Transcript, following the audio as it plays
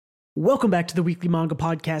Welcome back to the Weekly Manga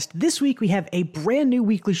Podcast. This week we have a brand new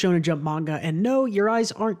Weekly Shonen Jump manga, and no, your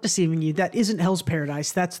eyes aren't deceiving you. That isn't Hell's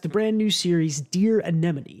Paradise. That's the brand new series, Dear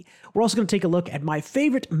Anemone. We're also going to take a look at my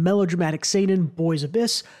favorite melodramatic seinen, Boys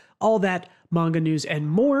Abyss. All that, manga news, and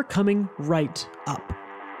more coming right up.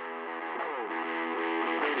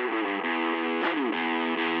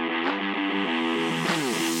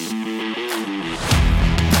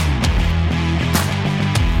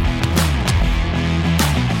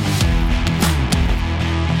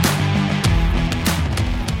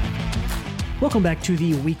 Welcome back to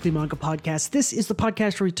the Weekly Manga Podcast. This is the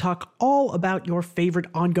podcast where we talk all about your favorite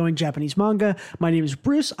ongoing Japanese manga. My name is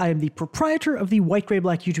Bruce. I am the proprietor of the White Gray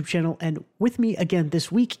Black YouTube channel, and with me again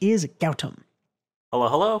this week is Gautam. Hello,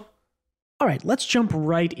 hello. All right, let's jump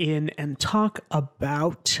right in and talk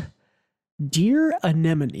about Dear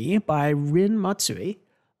Anemone by Rin Matsui.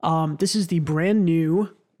 This is the brand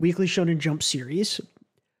new Weekly Shonen Jump series.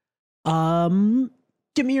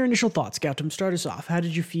 Give me your initial thoughts, Gautam. Start us off. How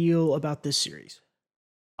did you feel about this series?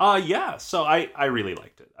 Yeah. So I really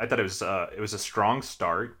liked it. I thought it was a strong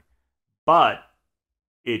start, but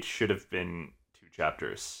it should have been 2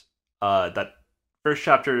 chapters. That first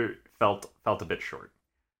chapter felt a bit short.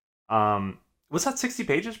 Was that 60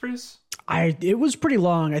 pages, Bruce? It was pretty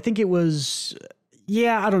long. I think it was.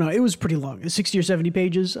 Yeah, I don't know. It was pretty long. 60 or 70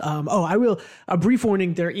 pages. A brief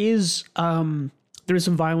warning. There is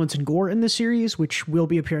some violence and gore in this series, which will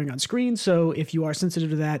be appearing on screen. So if you are sensitive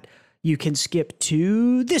to that, you can skip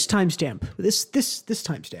to this timestamp. This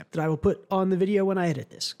timestamp that I will put on the video when I edit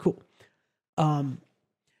this. Cool.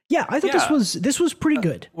 Yeah, I thought this was pretty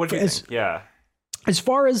good. What do you think? Yeah. As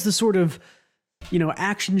far as the sort of,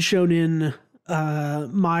 action shonen,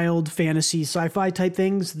 mild fantasy sci-fi type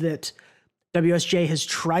things that WSJ has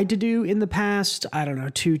tried to do in the past, I don't know,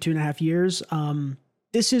 2.5 years.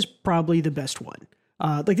 This is probably the best one.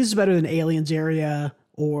 This is better than Aliens Area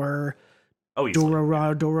or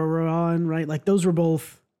Dororon, right? Like those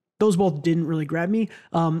both didn't really grab me.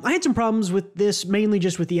 I had some problems with this, mainly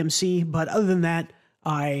just with the MC, but other than that,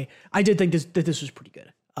 I did think that this was pretty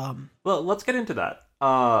good. Well, let's get into that.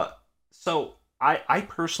 So I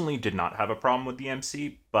personally did not have a problem with the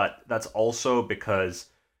MC, but that's also because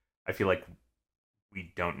I feel like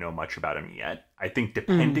we don't know much about him yet. I think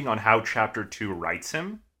depending on how Chapter 2 writes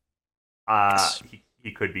him,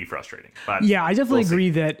 he could be frustrating. But yeah, I definitely agree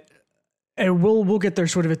that, and we'll get there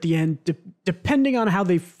sort of at the end. Depending on how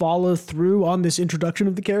they follow through on this introduction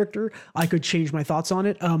of the character, I could change my thoughts on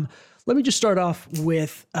it. Let me just start off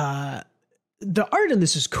with the art in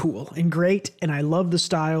this is cool and great, and I love the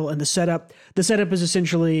style and the setup. The setup is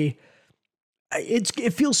essentially,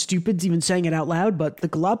 it feels stupid even saying it out loud, but the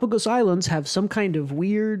Galapagos Islands have some kind of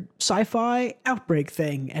weird sci-fi outbreak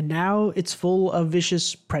thing, and now it's full of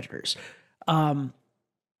vicious predators.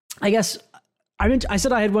 I guess I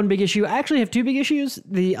said I had one big issue. I actually have 2 big issues.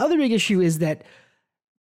 The other big issue is that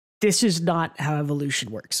this is not how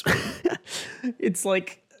evolution works. It's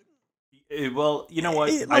like, well, you know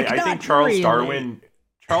what? I think Charles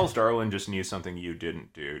Darwin just knew something you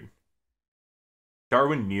didn't, dude.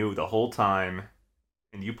 Darwin knew the whole time,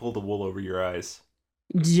 and you pulled the wool over your eyes.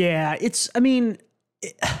 Yeah, it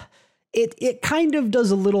kind of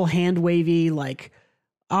does a little hand wavy, like,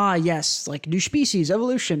 yes, like new species,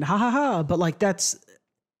 evolution, ha ha ha. But like that's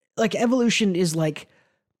like evolution is like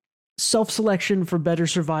self-selection for better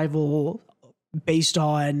survival based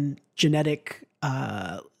on genetic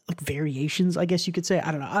like variations, I guess you could say. I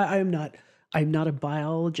don't know. I'm not a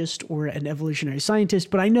biologist or an evolutionary scientist,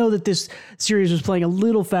 but I know that this series was playing a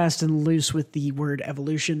little fast and loose with the word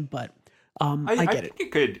evolution, but I get it. I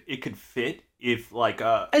think it could fit if like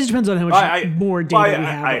it just depends on how much more data we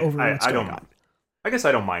have over what's going on. I guess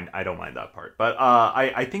I don't mind that part. But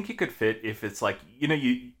I think it could fit if it's like,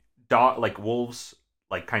 like wolves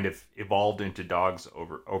like kind of evolved into dogs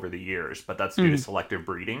over the years, but that's due to selective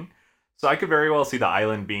breeding. So I could very well see the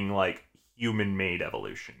island being like human-made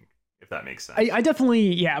evolution, if that makes sense. I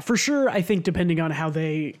definitely, yeah, for sure. I think depending on how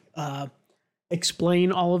they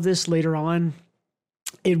explain all of this later on,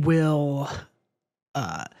 it will,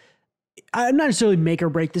 I'm not necessarily make or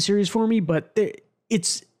break the series for me, but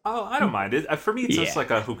it's... Oh, I don't mind it. For me, it's just like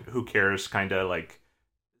a who cares kind of like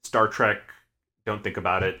Star Trek. Don't think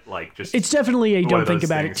about it. Like just it's definitely a don't think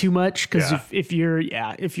about it too much, because if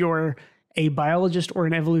you're a biologist or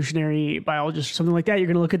an evolutionary biologist or something like that, you're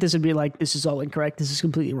going to look at this and be like, this is all incorrect. This is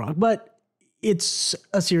completely wrong. But it's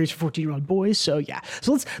a series for 14-year-old boys, so yeah.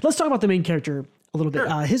 So let's talk about the main character a little bit.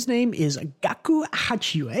 Sure. His name is Gaku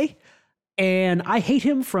Hachiue. And I hate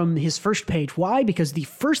him from his first page. Why? Because the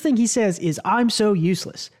first thing he says is, I'm so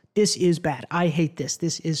useless. This is bad. I hate this.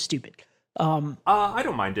 This is stupid. I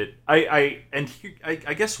don't mind it.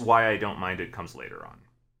 I guess why I don't mind it comes later on.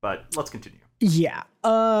 But let's continue. Yeah.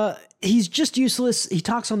 He's just useless. He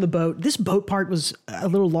talks on the boat. This boat part was a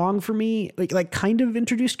little long for me. Like kind of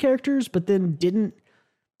introduced characters, but then didn't.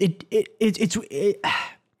 It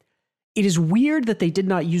is weird that they did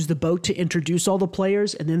not use the boat to introduce all the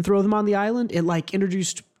players and then throw them on the island. It like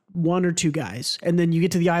introduced one or two guys, and then you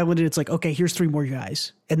get to the island and it's like, okay, here's three more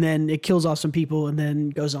guys, and then it kills off some people and then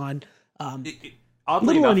goes on.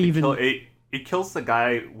 Oddly enough, it kills the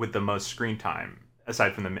guy with the most screen time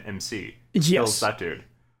aside from the MC. It kills that dude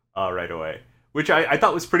right away, which I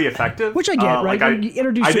thought was pretty effective. Which I get, right? Like I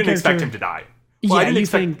didn't expect him to die. Well,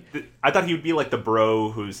 yeah, I thought he would be like the bro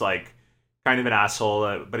who's like kind of an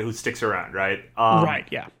asshole, but who sticks around, right? Right,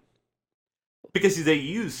 yeah. Because they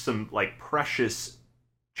use some like precious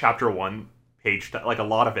chapter 1 page, like a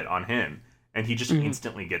lot of it on him, and he just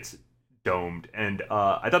instantly gets domed. And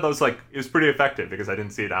I thought that was like, it was pretty effective because I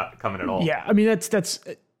didn't see it coming at all. Yeah, I mean that's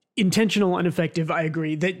intentional and effective. I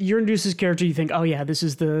agree that you introduce this character, you think, oh yeah, this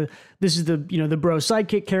is the the bro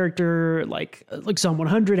sidekick character. Like Psalm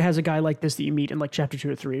 100 has a guy like this that you meet in like chapter 2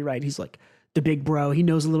 or 3, right? He's like the big bro. He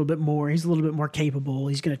knows a little bit more. He's a little bit more capable.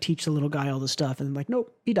 He's going to teach the little guy all this stuff. And like,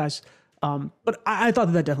 nope, he dies. But I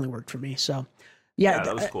thought that definitely worked for me. So yeah,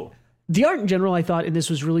 that was cool. The art in general, I thought in this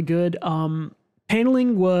was really good.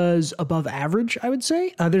 Paneling was above average, I would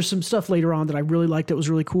say. There's some stuff later on that I really liked that was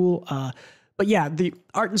really cool. But yeah, the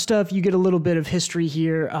art and stuff, you get a little bit of history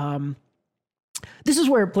here. This is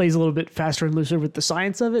where it plays a little bit faster and looser with the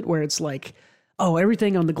science of it, where it's like, oh,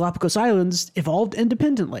 everything on the Galapagos Islands evolved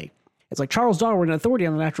independently. It's like Charles Darwin, an authority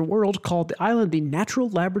on the natural world, called the island the natural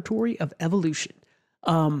laboratory of evolution.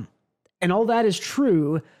 And all that is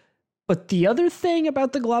true. But the other thing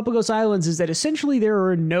about the Galapagos Islands is that essentially there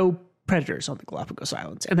are no predators on the Galapagos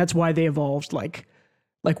Islands. And that's why they evolved. Like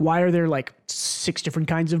why are there like 6 different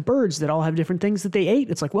kinds of birds that all have different things that they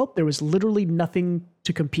ate? It's like, well, there was literally nothing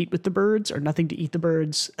to compete with the birds or nothing to eat the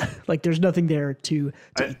birds. Like there's nothing there to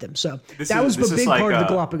eat them. So that was a big part of the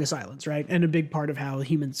Galapagos Islands, right? And a big part of how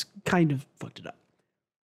humans kind of fucked it up.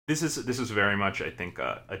 This is very much, I think,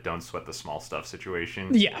 a don't sweat the small stuff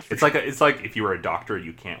situation. Yeah, it's like if you were a doctor,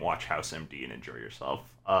 you can't watch House MD and enjoy yourself,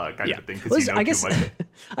 kind of thing, because you know too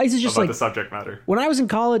much about the subject matter. When I was in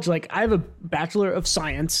college, like I have a Bachelor of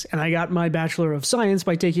Science, and I got my Bachelor of Science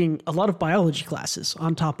by taking a lot of biology classes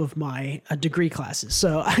on top of my degree classes.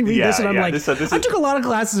 So I read this and I'm like, I took a lot of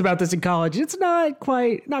classes about this in college. It's not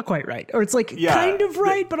quite right, or it's like kind of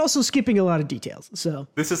right, but also skipping a lot of details. So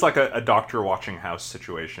this is like a doctor watching House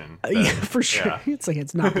situation. Yeah, for sure. Yeah. It's like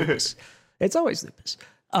it's not lupus. It's always lupus.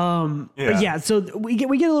 But yeah, so we get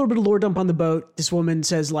a little bit of lore dump on the boat. This woman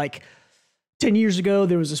says like 10 years ago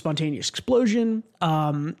there was a spontaneous explosion,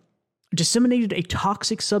 disseminated a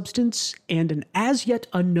toxic substance and an as yet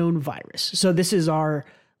unknown virus. So this is our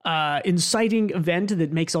inciting event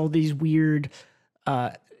that makes all these weird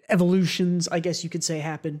evolutions, I guess you could say,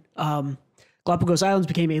 happen. Galapagos Islands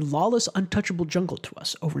became a lawless, untouchable jungle to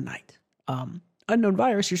us overnight. Unknown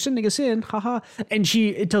virus, you're sending us in, haha. And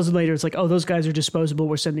it tells them later, it's like, oh, those guys are disposable.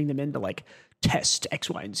 We're sending them in to like test X,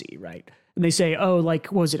 Y, and Z, right? And they say, oh, like,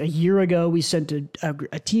 what was it, a year ago we sent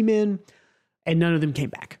a team in and none of them came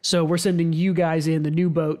back. So we're sending you guys in the new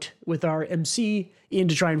boat with our MC in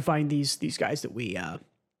to try and find these guys that we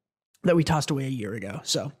tossed away a year ago.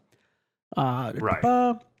 So,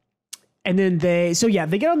 right. And then they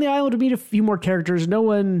get on the island to meet a few more characters. No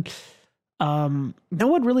one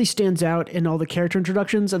really stands out in all the character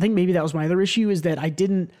introductions. I think maybe that was my other issue, is that I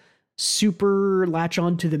didn't super latch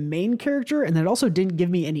on to the main character, and that also didn't give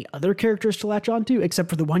me any other characters to latch on to except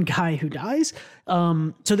for the one guy who dies.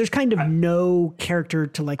 So there's kind of no character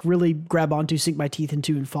to like really grab onto, sink my teeth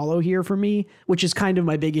into, and follow here for me, which is kind of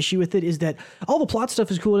my big issue with it, is that all the plot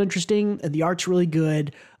stuff is cool and interesting, and the art's really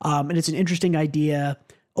good, and it's an interesting idea.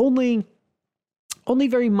 Only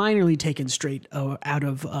very minorly taken straight out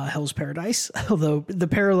of Hell's Paradise, although the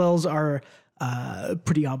parallels are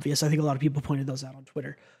pretty obvious. I think a lot of people pointed those out on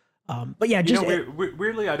Twitter. But yeah, just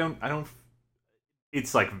weirdly, I don't.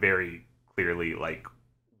 It's like very clearly like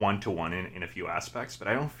 1-to-1 in a few aspects, but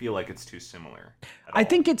I don't feel like it's too similar. I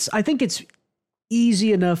think it's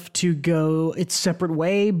easy enough to go its separate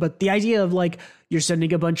way, but the idea of like you're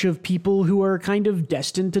sending a bunch of people who are kind of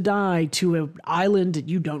destined to die to an island and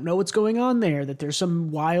you don't know what's going on there, that there's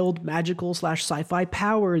some wild magical / sci-fi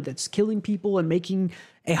power that's killing people and making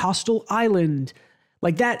a hostile island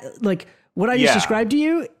like that, like what I just described to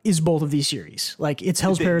you is both of these series. Like it's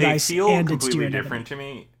Hell's Paradise they feel and completely it's different to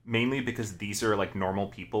me, mainly because these are like normal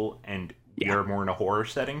people and we are more in a horror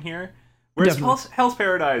setting here. Whereas Definitely. Hell's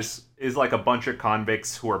Paradise is like a bunch of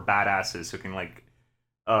convicts who are badasses who can like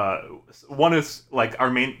one is like our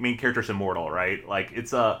main character's immortal, right? Like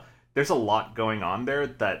there's a lot going on there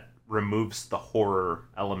that removes the horror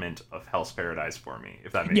element of Hell's Paradise for me,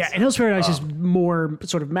 if that makes sense. Yeah, and Hell's Paradise is more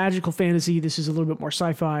sort of magical fantasy. This is a little bit more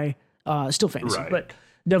sci-fi, still fantasy, Right. but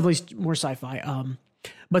definitely more sci-fi.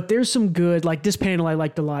 But there's some good, like this panel I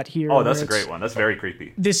liked a lot here. Oh, that's where a great one. That's very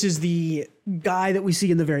creepy. This is the guy that we see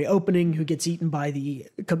in the very opening who gets eaten by the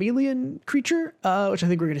chameleon creature, which I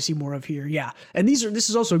think we're going to see more of here. Yeah, and this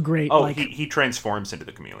is also great. Oh, like, he transforms into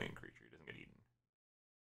the chameleon creature. He doesn't get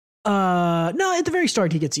eaten. no, at the very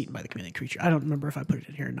start he gets eaten by the chameleon creature. I don't remember if I put it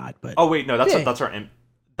in here or not, but Oh wait, no, that's Yeah. that's our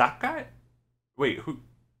that guy. Wait, who?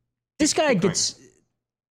 this guy gets.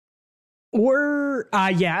 Or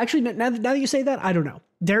yeah, actually, now that you say that, I don't know.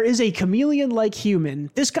 There is a chameleon-like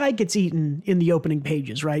human. This guy gets eaten in the opening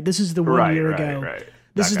pages, right? This is the one year ago. Right.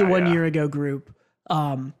 This That is the guy, 1 yeah. year ago group.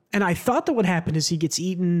 And I thought that what happened is he gets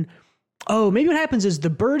eaten. Oh, maybe what happens is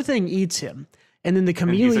the bird thing eats him, and then the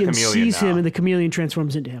chameleon sees him, now. and the chameleon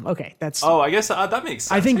transforms into him. Okay, that's. Oh, I guess that makes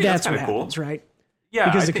sense. I think Hey, that's what kind of cool. happens, right? Yeah,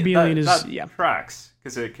 Because I the think chameleon is- that yeah. tracks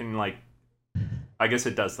because it can like. I guess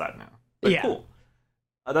it does that now. But Yeah. cool.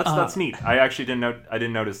 That's neat. I actually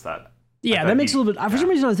didn't notice that. Yeah, I that thought makes a little bit. For yeah. some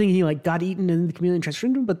reason, I was thinking he like got eaten and the chameleon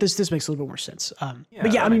transformed him, but this makes a little bit more sense. Yeah,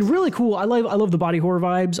 But yeah, that I mean, makes really cool. I love the body horror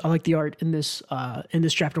vibes. I like the art in this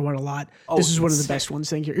chapter one a lot. Oh, this is one of the sick. best ones.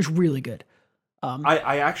 Thing here, it's really good.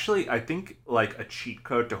 I think like a cheat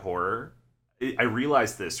code to horror. I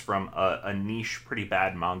realized this from a niche, pretty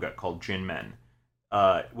bad manga called Jin Men.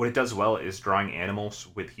 What it does well is drawing animals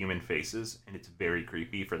with human faces, and it's very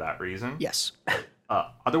creepy for that reason. Yes.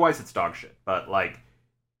 Otherwise, it's dog shit. But like,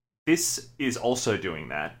 this is also doing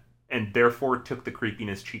that, and therefore took the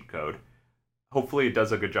creepiness cheat code. Hopefully, it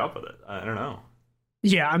does a good job with it. I don't know.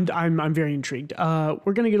 Yeah, I'm very intrigued.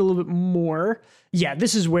 We're gonna get a little bit more. Yeah,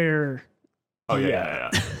 this is where. Oh yeah.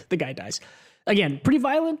 the guy dies. Again, pretty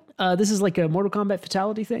violent. This is like a Mortal Kombat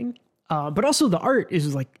fatality thing. But also the art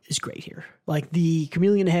is great here. Like the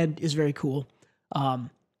chameleon head is very cool.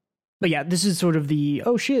 But yeah, this is sort of the,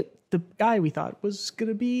 oh shit, the guy we thought was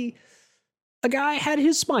gonna be a guy had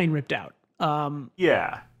his spine ripped out.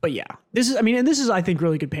 Yeah. But yeah, this is I think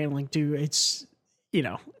really good paneling too. It's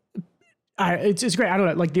it's great. I don't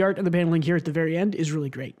know, like the art and the paneling here at the very end is really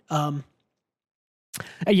great.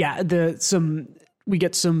 Yeah, we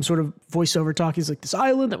get some sort of voiceover talk. He's like, this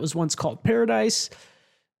island that was once called Paradise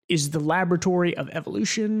is the laboratory of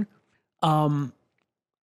evolution.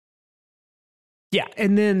 Yeah,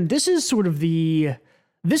 and then this is sort of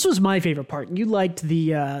this was my favorite part. You liked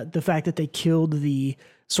the fact that they killed the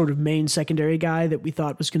sort of main secondary guy that we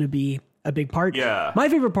thought was going to be a big part. Yeah. My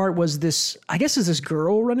favorite part was this, I guess is this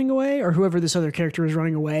girl running away, or whoever this other character is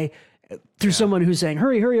running away through someone who's saying,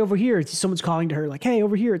 hurry over here. Someone's calling to her like, hey,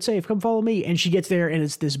 over here, it's safe, come follow me. And she gets there and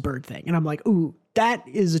it's this bird thing. And I'm like, ooh, that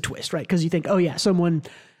is a twist, right? Because you think, oh yeah,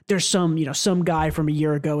 there's some guy from a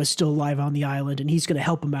year ago is still alive on the island and he's going to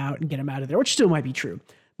help him out and get him out of there, which still might be true.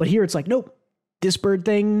 But here it's like, nope, this bird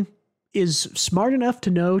thing is smart enough to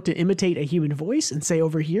know to imitate a human voice and say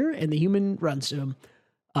over here, and the human runs to him.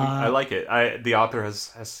 I like it. The author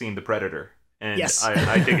has seen The Predator, and Yes.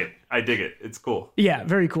 I dig it. I dig it. It's cool. Yeah,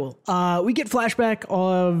 very cool. We get flashback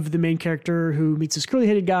of the main character who meets this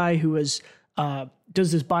curly-headed guy who does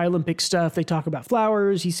this Biolympic stuff. They talk about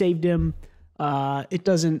flowers. He saved him. It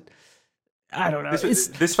doesn't. I don't know.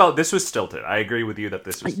 This was stilted. I agree with you that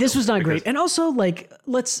this was. This was not stilted, great. And also, like,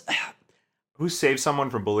 who saves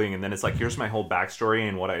someone from bullying, and then it's like, here's my whole backstory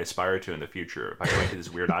and what I aspire to in the future if I go into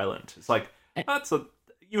this weird island. It's like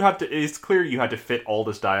it's clear you had to fit all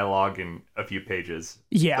this dialogue in a few pages.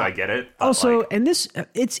 Yeah. So I get it. But Also, like, and this,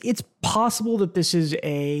 it's possible that this is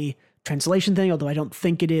a translation thing, although I don't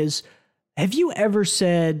think it is. Have you ever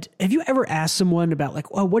asked someone about like,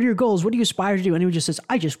 oh, what are your goals? What do you aspire to do? And anyone just says,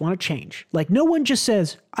 I just want to change. Like no one just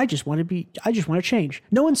says, I just want to change.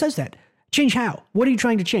 No one says that. Change how? What are you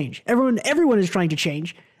trying to change? Everyone is trying to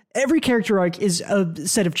change. Every character arc is a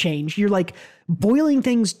set of change. You're like boiling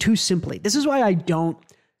things too simply. This is why I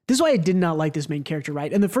did not like this main character,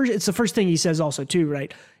 right? And it's the first thing he says also too,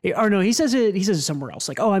 right? Or no, he says it somewhere else.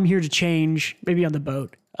 Like, oh, I'm here to change, maybe on the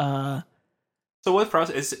boat. So what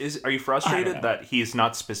are you frustrated that he's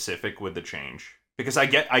not specific with the change? Because I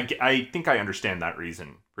think I understand that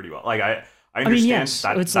reason pretty well. Like I understand yes,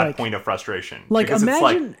 that like, point of frustration. Like because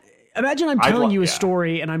imagine I'm telling you a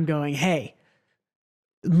story and I'm going, hey,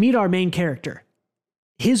 meet our main character.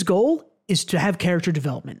 His goal is to have character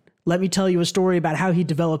development. Let me tell you a story about how he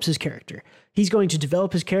develops his character. He's going to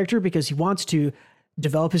develop his character because he wants to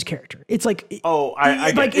develop his character. It's like,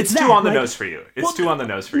 I like, get it's too on the nose for you. It's too on the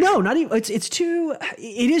nose for you. No, not even. It's too.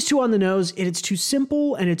 It is too on the nose, and it's too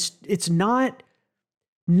simple, and it's not.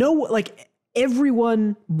 No, like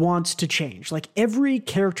everyone wants to change. Like every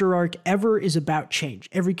character arc ever is about change.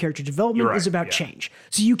 Every character development is about change.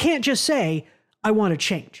 So you can't just say, "I want to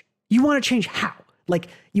change." You want to change how? Like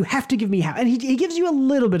you have to give me how. And he gives you a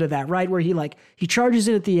little bit of that, right? Where he charges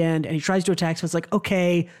in at the end and he tries to attack. So it's like,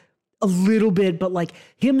 okay, a little bit, but like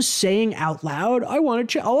him saying out loud, I want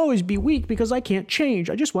to I'll always be weak because I can't change.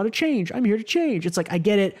 I just want to change. I'm here to change. It's like, I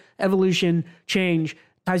get it. Evolution, change,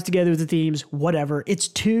 ties together with the themes, whatever. It's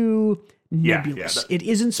too nebulous. It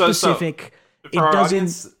isn't specific. So for our doesn't.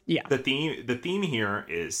 Audience, the theme here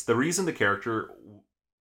is the reason the character,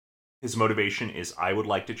 his motivation is I would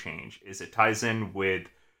like to change, is it ties in with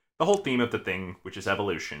the whole theme of the thing, which is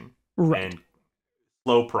evolution and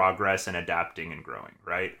slow progress and adapting and growing,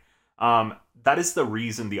 right? That is the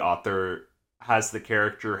reason the author has the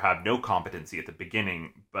character have no competency at the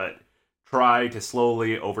beginning, but try to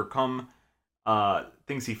slowly overcome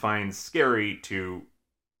things he finds scary to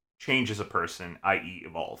change as a person, i.e.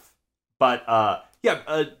 evolve. But I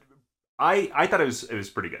thought it was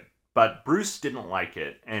pretty good. But Bruce didn't like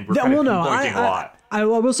it, and we're kind of pinpointing a lot. I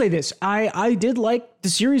will say this: I did like the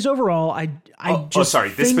series overall.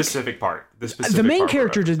 This specific part. The main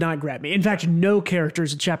character did not grab me. In fact, no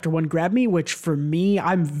characters in chapter 1 grabbed me. Which for me,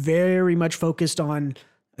 I'm very much focused on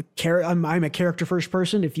I'm a character first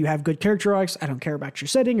person. If you have good character arcs, I don't care about your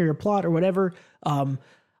setting or your plot or whatever.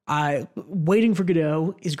 Waiting for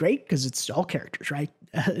Godot is great because it's all characters, right?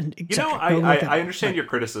 I understand your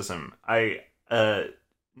criticism.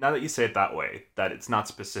 Now that you say it that way, that it's not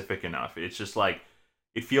specific enough. It's just like,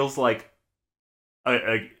 it feels like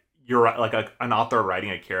you're like an author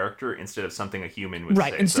writing a character instead of something a human would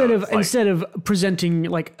say. Instead of presenting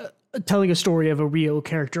like telling a story of a real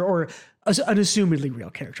character or an assumedly real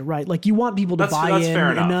character, right? Like you want people to buy in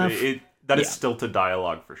fair enough. That is still to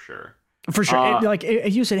dialogue for sure. For sure. Like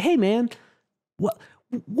if you said, "Hey man,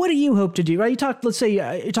 what do you hope to do?" Right? Let's say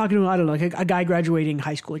you're talking to, I don't know, like a guy graduating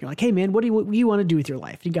high school. You're like, "Hey man, what do you want to do with your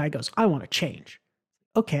life?" The guy goes, "I want to change."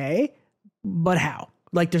 Okay, but how?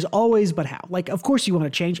 Like there's always but how. Like of course you want to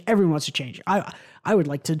change. Everyone wants to change. I would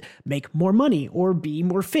like to make more money or be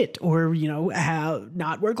more fit or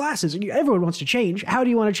not wear glasses. Everyone wants to change. How do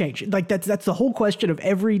you want to change? Like that's the whole question of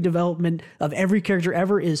every development of every character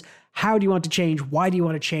ever is, how do you want to change? Why do you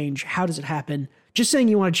want to change? How does it happen? Just saying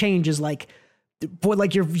you want to change is like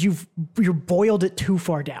you've boiled it too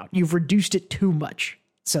far down. You've reduced it too much.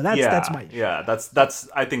 So that's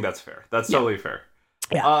I think that's fair. That's totally fair.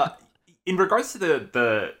 Yeah. In regards to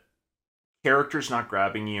the characters not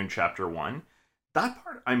grabbing you in chapter 1, that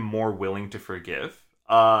part I'm more willing to forgive.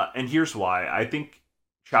 And here's why. I think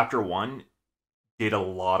chapter 1 did a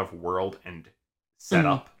lot of world and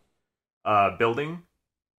setup building,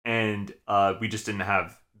 and we just didn't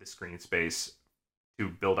have the screen space to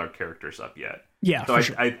build our characters up yet. Yeah, so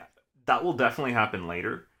sure. That will definitely happen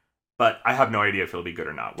later, but I have no idea if it'll be good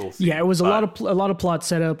or not. We'll see. Yeah, it was a lot of plot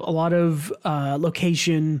setup, a lot of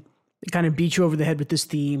location. It kind of beat you over the head with this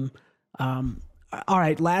theme. All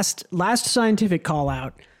right, last scientific call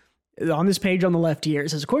out on this page on the left here. It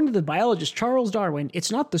says, according to the biologist Charles Darwin, it's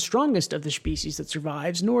not the strongest of the species that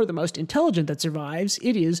survives, nor the most intelligent that survives.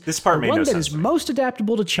 It is this part the one that is most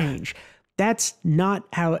adaptable to change. That's not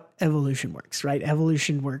how evolution works, right?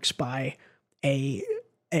 Evolution works by a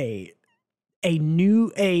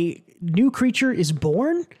new creature is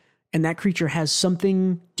born, and that creature has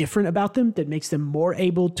something different about them that makes them more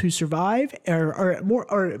able to survive, or more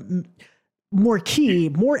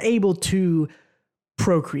able to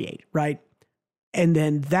procreate, right? And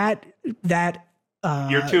then that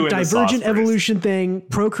divergent evolution thing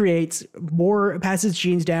procreates more, passes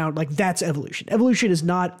genes down. Like that's evolution. Evolution is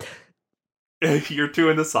not. You're too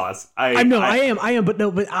in the sauce. I am, but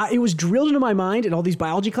it was drilled into my mind in all these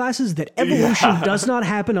biology classes that evolution does not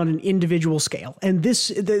happen on an individual scale. And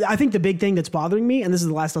I think the big thing that's bothering me, and this is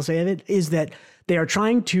the last I'll say of it, is that they are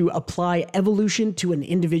trying to apply evolution to an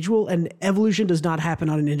individual, and evolution does not happen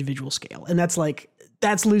on an individual scale. And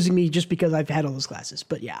that's losing me just because I've had all those classes.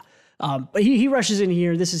 But yeah, but he rushes in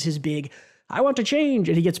here. This is his big, I want to change,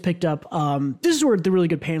 and he gets picked up. This is where the really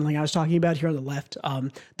good paneling I was talking about here on the left,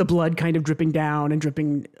 the blood kind of dripping down and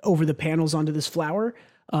dripping over the panels onto this flower.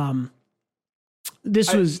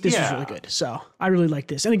 This was really good. So I really like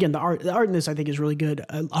this. And again, the art in this I think is really good.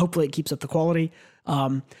 Hopefully it keeps up the quality.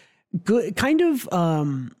 Good kind of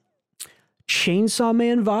Chainsaw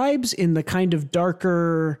Man vibes in the kind of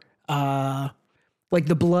darker, like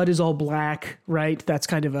the blood is all black, right? That's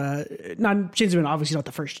kind of a not Chains of Man, obviously not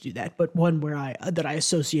the first to do that, but one where I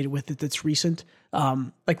associated with it that's recent.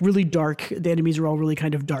 Like really dark. The enemies are all really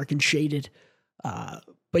kind of dark and shaded.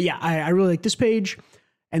 But yeah, I really like this page.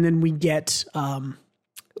 And then we get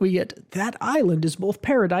that island is both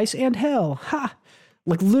paradise and hell. Ha!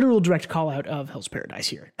 Like literal direct call out of Hell's Paradise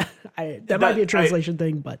here. That might be a translation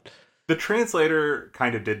thing, but the translator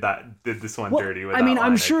kind of did this one dirty with I mean, that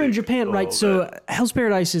I'm line, sure in Japan, right? So bit. Hell's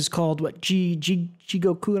Paradise is called what?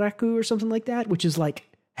 Jigokuraku or something like that, which is like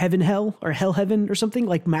heaven, hell, or hell, heaven, or something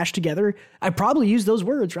like mashed together. I probably use those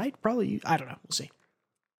words, right? Probably. I don't know. We'll see.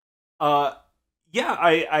 Yeah,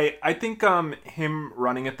 I think him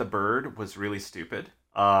running at the bird was really stupid.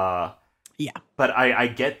 Yeah. But I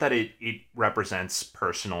get that it represents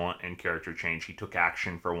personal and character change. He took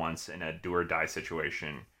action for once in a do or die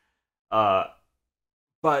situation.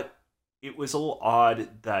 But it was a little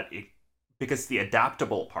odd that because the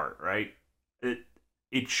adaptable part, right?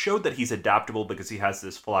 It showed that he's adaptable because he has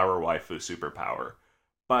this flower waifu superpower.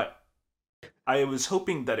 But I was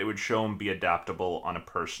hoping that it would show him be adaptable on a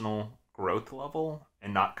personal growth level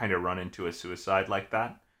and not kind of run into a suicide like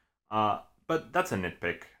that. But that's a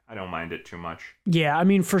nitpick. I don't mind it too much. Yeah, I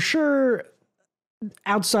mean, for sure,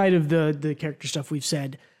 outside of the character stuff we've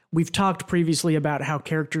said, we've talked previously about how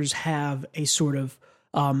characters have a sort of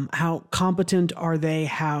how competent are they,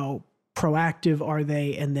 how proactive are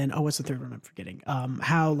they, and then, what's the third one I'm forgetting?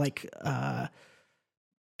 How, like,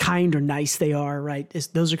 kind or nice they are, right?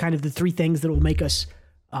 Those are kind of the three things that will make us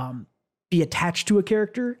be attached to a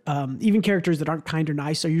character. Even characters that aren't kind or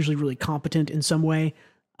nice are usually really competent in some way.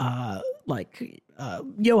 Like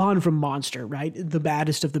Johan from Monster, right? The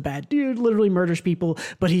baddest of the bad dude, literally murders people,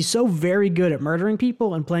 but he's so very good at murdering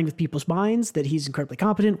people and playing with people's minds that he's incredibly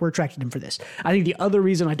competent. We're attracted to him for this. I think the other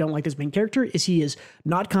reason I don't like this main character is he is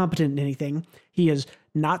not competent in anything. He is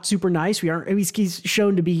not super nice. He's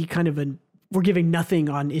shown to be kind of we're giving nothing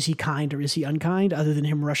on is he kind or is he unkind other than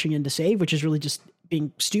him rushing in to save, which is really just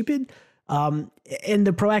being stupid. And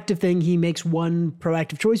the proactive thing, he makes one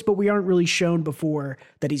proactive choice, but we aren't really shown before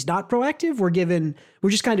that he's not proactive. We're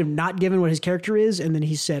just kind of not given what his character is. And then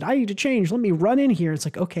he said, I need to change. Let me run in here. It's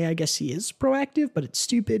like, okay, I guess he is proactive, but it's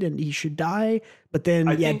stupid and he should die. But then,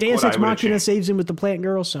 Deus Ex Machina saves him with the plant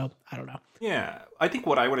girl. So I don't know. Yeah. I think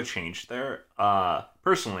what I would have changed there,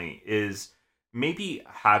 personally, is maybe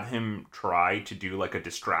have him try to do like a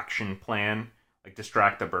distraction plan, like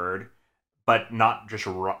distract the bird, but not just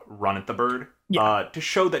run at the bird, to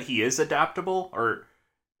show that he is adaptable. Or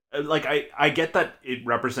like I get that it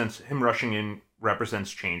represents him rushing in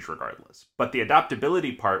represents change regardless, but the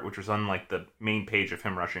adaptability part, which was on like the main page of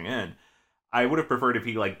him rushing in, I would have preferred if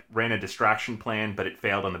he like ran a distraction plan, but it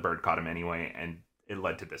failed and the bird caught him anyway, and it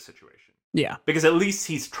led to this situation. Yeah, because at least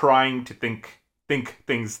he's trying to think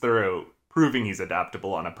things through, proving he's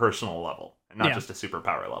adaptable on a personal level and not just a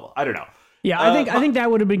superpower level. I don't know. Yeah, I think that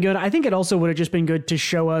would have been good. I think it also would have just been good to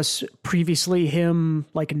show us previously him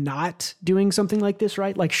like not doing something like this,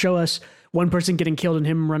 right? Like show us one person getting killed and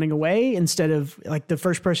him running away instead of like the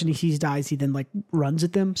first person he sees dies, he then like runs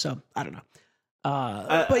at them. So I don't know.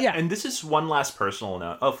 But yeah, and this is one last personal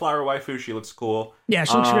note. Oh, Flower Waifu, she looks cool. Yeah,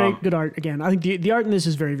 she looks great. Good art again. I think the art in this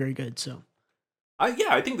is very, very good. So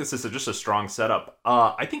I think this is just a strong setup.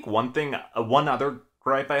 I think one other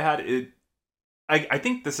gripe I had I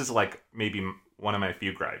think this is like maybe one of my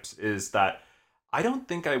few gripes, is that I don't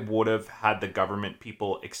think I would have had the government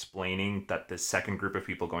people explaining that the second group of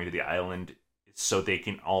people going to the island is so they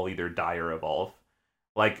can all either die or evolve.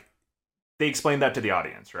 Like, they explained that to the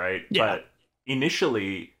audience, right? Yeah. But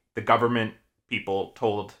initially, the government people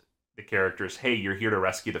told the characters, hey, you're here to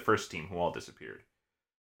rescue the first team who all disappeared.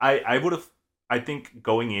 I think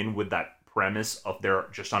going in with that premise of they're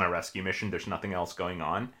just on a rescue mission, there's nothing else going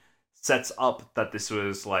on, sets up that this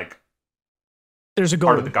was like there's a goal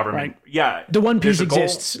part of the government. Right? Yeah, the One Piece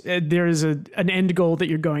exists. There is an end goal that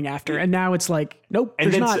you're going after, and now it's like nope.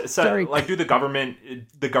 And there's then not. Sorry. like,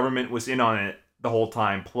 the government was in on it the whole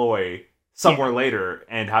time. Ploy somewhere later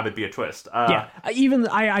and have it be a twist. Even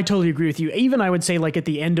I totally agree with you. Even I would say like at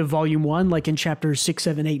the end of volume 1, like in chapters 6,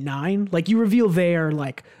 7, 8, 9, like you reveal there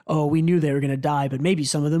like, oh, we knew they were going to die, but maybe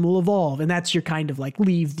some of them will evolve. And that's your kind of like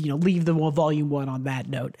leave the volume 1 on that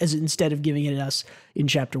note as instead of giving it us in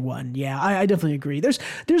chapter 1. Yeah, I definitely agree. There's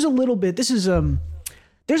a little bit, this is,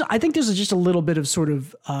 I think there's just a little bit of sort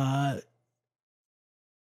of,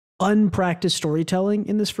 unpracticed storytelling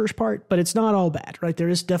in this first part, but it's not all bad, right? There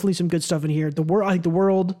is definitely some good stuff in here. I think the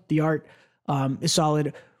world, the art, is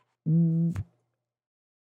solid. How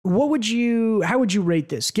would you rate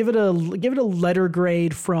this? Give it a letter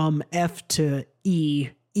grade from F to E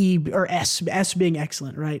S being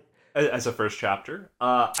excellent, right? As a first chapter,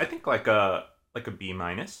 I think like a B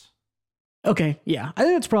minus. Okay, yeah, I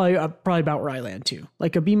think it's probably about where I land too.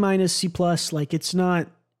 Like a B minus, C plus. Like it's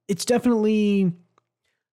definitely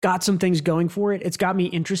got some things going for it. It's got me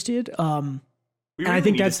interested. We really and I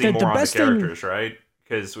think need that's to see more the on best the characters, right?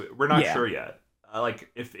 Because we're not Yeah. sure yet. Like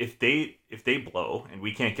if they blow and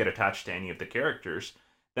we can't get attached to any of the characters,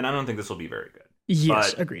 then I don't think this will be very good.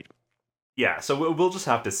 Yes, But agreed. yeah, so we'll just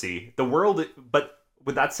have to see the world. But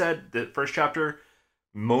with that said, the first chapter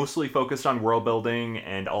mostly focused on world building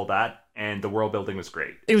and all that, and the world building was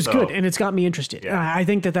great. It was good, and it's got me interested. Yeah. I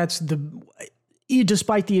think that's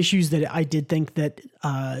despite the issues that I did think that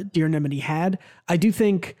Dear Anemone had, I do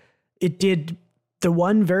think it did. The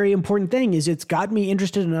one very important thing is it's got me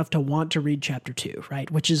interested enough to want to read chapter 2,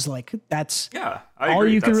 right? Which is like, that's all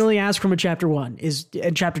you can really ask from a chapter 1 is,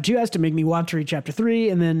 and chapter 2 has to make me want to read chapter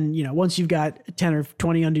 3. And then, once you've got 10 or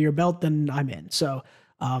 20 under your belt, then I'm in. So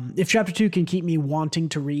if chapter 2 can keep me wanting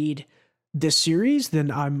to read this series,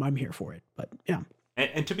 then I'm here for it. But yeah.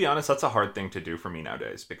 And to be honest, that's a hard thing to do for me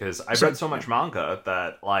nowadays because I've read so much manga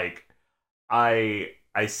that like I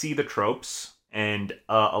see the tropes. And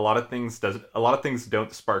a lot of things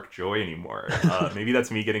don't spark joy anymore. Maybe that's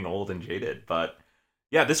me getting old and jaded, but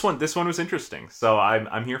yeah, this one was interesting, so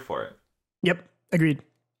I'm here for it. Yep, agreed.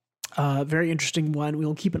 Very interesting one. We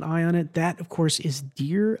will keep an eye on it. That, of course, is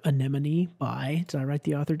Dear Anemone by. Did I write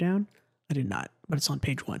the author down? I did not, but it's on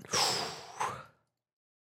page 1.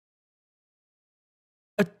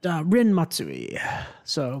 Rin Matsui.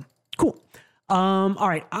 So cool. All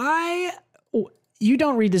right, you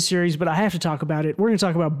don't read this series, but I have to talk about it. We're going to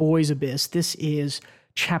talk about Boys Abyss. This is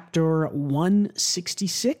chapter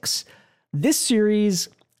 166. This series,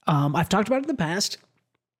 I've talked about it in the past.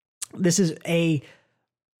 This is a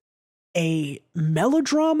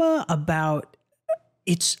melodrama about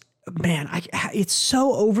it's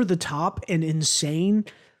so over the top and insane.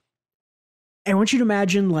 I want you to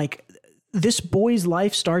imagine like this boy's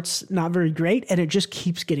life starts not very great and it just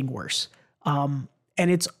keeps getting worse. And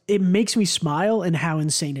it makes me smile and how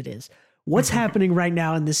insane it is. What's happening right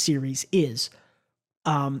now in this series is,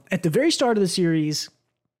 at the very start of the series,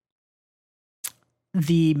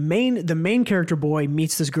 the main character boy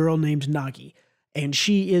meets this girl named Nagi, and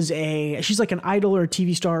she's like an idol or a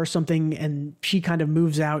TV star or something, and she kind of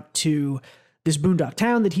moves out to this boondock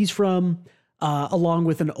town that he's from, along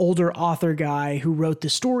with an older author guy who wrote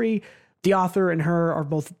this story. The author and her are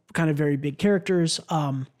both kind of very big characters.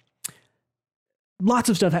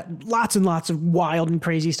 Lots and lots of wild and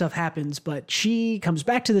crazy stuff happens, but she comes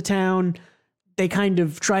back to the town. They try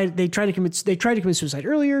to commit suicide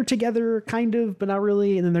earlier together, kind of, but not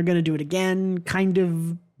really. And then they're going to do it again, kind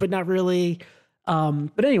of, but not really.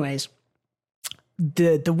 But anyways,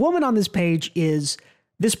 the woman on this page is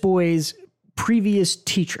this boy's previous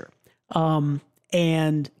teacher.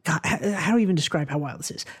 And God, how do you even describe how wild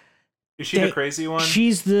this is? Is she the crazy one?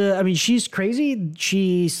 She's crazy.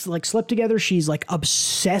 She's like slept together. She's like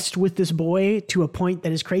obsessed with this boy to a point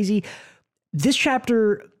that is crazy. This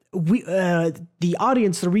chapter, the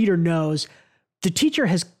audience, the reader knows the teacher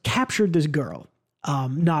has captured this girl,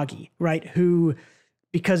 Nagi, right? Who,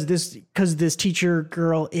 because this teacher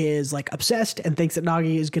girl is like obsessed and thinks that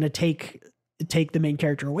Nagi is going to take the main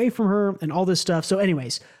character away from her and all this stuff. So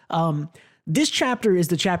anyways, this chapter is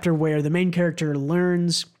the chapter where the main character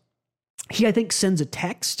learns. He, I think, sends a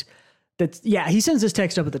text he sends this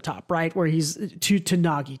text up at the top, right? Where he's to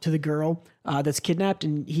Nagi, to the girl that's kidnapped.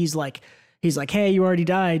 And he's like, hey, you already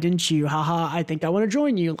died, didn't you? Haha, I think I want to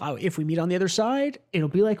join you. If we meet on the other side, it'll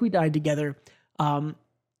be like we died together.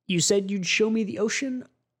 You said you'd show me the ocean.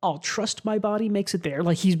 I'll trust my body makes it there.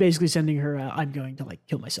 Like he's basically sending her, I'm going to like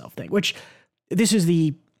kill myself thing, which this is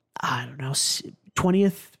the, I don't know,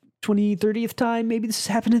 30th time maybe this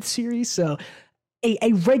has happened in the series. So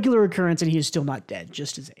a regular occurrence, and he is still not dead,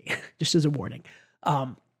 just as a warning.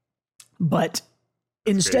 But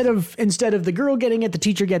instead of the girl getting it, the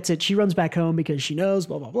teacher gets it. She runs back home because she knows,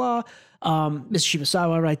 blah, blah, blah. Mrs.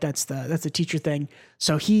 Shibasawa, right? That's the teacher thing.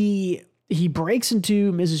 So he breaks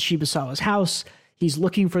into Mrs. Shibasawa's house. He's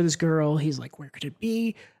looking for this girl. He's like, where could it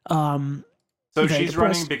be? So she's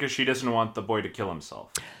running because she doesn't want the boy to kill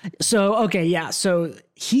himself. So, okay, yeah. So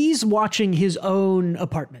he's watching his own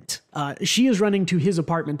apartment. She is running to his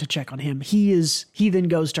apartment to check on him. He then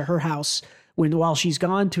goes to her house while she's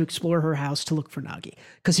gone to explore her house to look for Nagi.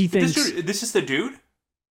 Because he thinks... This is the dude?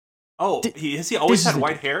 Oh, has he always had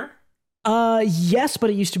white hair? Yes, but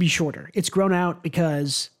it used to be shorter. It's grown out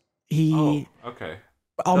because he... Oh, okay.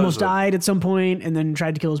 almost died at some point, and then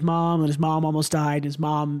tried to kill his mom, and his mom almost died, and his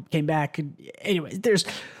mom came back. And anyway,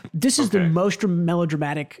 this is the most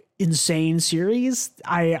melodramatic, insane series.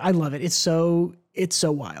 I love it. It's so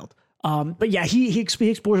wild. But yeah, he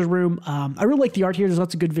explores a room. I really like the art here. There's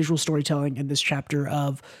lots of good visual storytelling in this chapter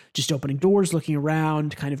of just opening doors, looking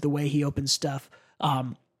around, kind of the way he opens stuff.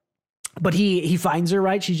 But he finds her,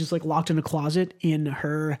 right? She's just like locked in a closet in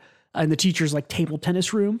the teacher's like table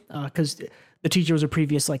tennis room. Cause the teacher was a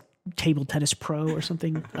previous like table tennis pro or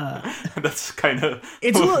something. That's kind of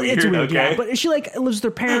it's weird, okay. Yeah. But she like lives with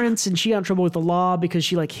her parents, and she got in trouble with the law because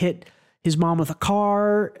she like hit his mom with a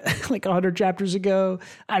car like 100 chapters ago.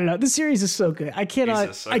 I don't know. This series is so good. I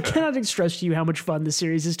cannot stress to you how much fun this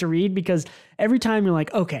series is to read, because every time you're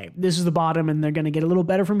like, okay, this is the bottom and they're going to get a little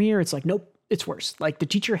better from here. It's like, nope, it's worse. Like the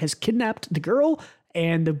teacher has kidnapped the girl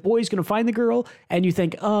and the boy's going to find the girl. And you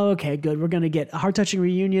think, oh, okay, good. We're going to get a heart touching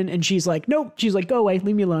reunion. And she's like, nope. She's like, go away.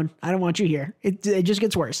 Leave me alone. I don't want you here. It just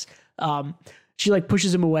gets worse. She like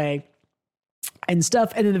pushes him away and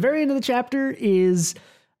stuff. And then the very end of the chapter is,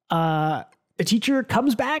 the teacher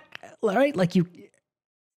comes back, right? Like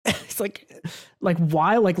it's like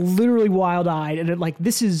wild, like literally wild eyed. And like,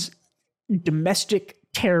 this is domestic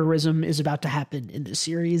terrorism is about to happen in this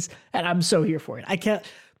series. And I'm so here for it. I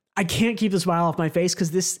can't keep the smile off my face,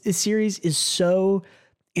 because this series is so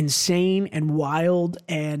insane and wild.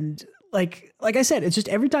 And like I said, it's just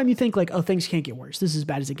every time you think like, oh, things can't get worse, this is as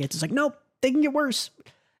bad as it gets. It's like, nope, they can get worse.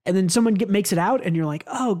 And then someone makes it out and you're like,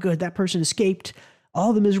 oh, good, that person escaped.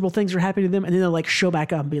 All the miserable things are happening to them. And then they'll like show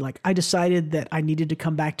back up and be like, I decided that I needed to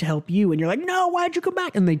come back to help you. And you're like, no, why'd you come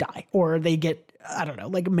back? And they die, or they get, I don't know,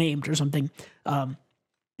 like maimed or something.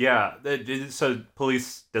 Yeah. So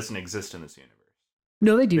police doesn't exist in this universe.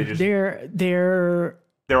 No, they do. They're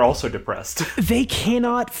also depressed. They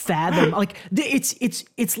cannot fathom. Like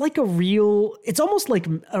it's like a real, it's almost like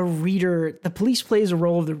a reader. The police plays a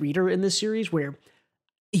role of the reader in this series, where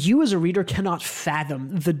you as a reader cannot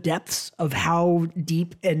fathom the depths of how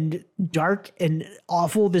deep and dark and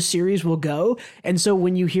awful this series will go. And so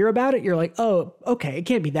when you hear about it, you're like, oh, okay, it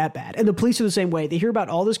can't be that bad. And the police are the same way. They hear about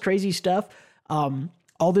all this crazy stuff,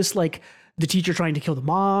 all this like the teacher trying to kill the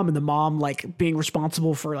mom, and the mom like being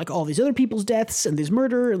responsible for like all these other people's deaths and this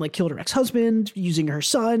murder, and like killed her ex-husband using her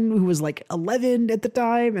son who was like 11 at the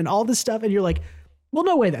time, and all this stuff. And you're like, well,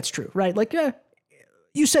 no way that's true, right? Like, yeah.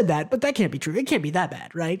 You said that, but that can't be true. It can't be that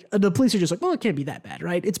bad, right? And the police are just like, well, it can't be that bad,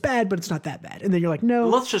 right? It's bad, but it's not that bad. And then you're like, no.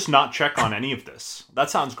 Let's just not check on any of this. That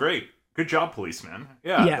sounds great. Good job, policeman.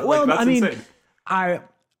 Yeah. Yeah. Well, that's I mean, insane.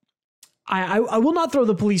 I will not throw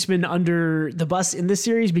the policemen under the bus in this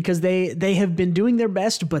series, because they have been doing their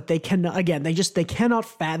best, but they cannot, again, they cannot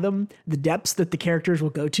fathom the depths that the characters will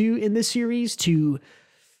go to in this series to,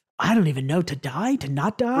 I don't even know, to die, to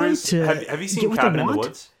not die, Bruce, have you seen Cabin in the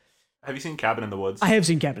Woods? Have you seen Cabin in the Woods? I have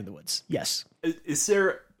seen Cabin in the Woods, yes. Is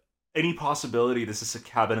there any possibility this is a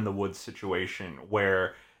Cabin in the Woods situation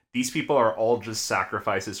where these people are all just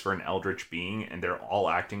sacrifices for an eldritch being, and they're all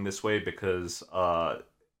acting this way because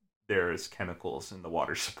there's chemicals in the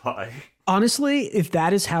water supply? Honestly, if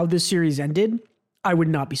that is how this series ended, I would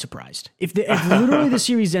not be surprised. If literally the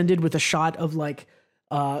series ended with a shot of like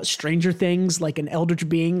Stranger Things, like an eldritch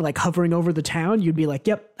being like hovering over the town, you'd be like,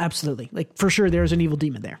 yep, absolutely. Like for sure there's an evil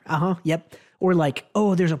demon there. Yep. Or like,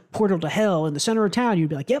 oh, there's a portal to hell in the center of town. You'd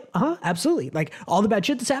be like, yep, absolutely. Like all the bad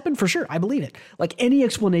shit that's happened, for sure, I believe it. Like any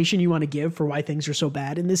explanation you want to give for why things are so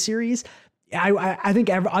bad in this series, I think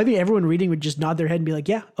everyone reading would just nod their head and be like,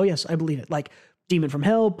 yeah, oh yes, I believe it. Like demon from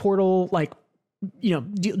hell, portal, like, you know,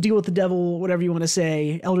 deal with the devil, whatever you want to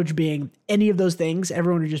say, eldritch being, any of those things,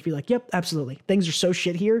 everyone would just be like, yep, absolutely. Things are so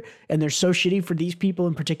shit here, and they're so shitty for these people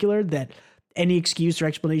in particular, that any excuse or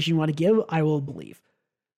explanation you want to give, I will believe.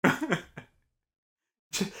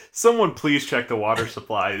 Someone please check the water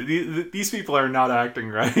supply. These people are not acting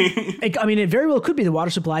right. I mean, it very well could be the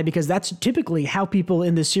water supply, because that's typically how people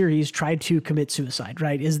in this series try to commit suicide,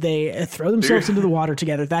 right? Is they throw themselves into the water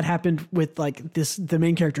together. That happened with like the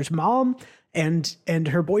main character's mom and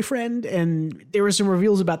her boyfriend, and there were some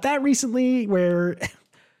reveals about that recently where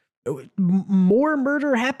more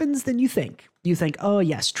murder happens than you think. You think, oh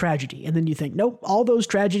yes, tragedy, and then you think, nope, all those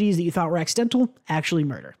tragedies that you thought were accidental, actually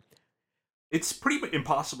murder. It's pretty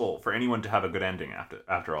impossible for anyone to have a good ending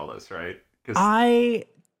after all this, right? I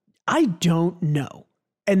don't know.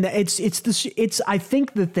 And it's I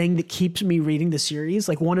think the thing that keeps me reading the series,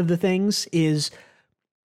 like one of the things is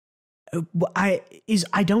I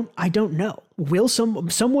don't know. Will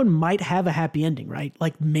someone might have a happy ending, right?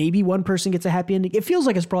 Like maybe one person gets a happy ending. It feels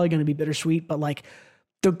like it's probably going to be bittersweet, but like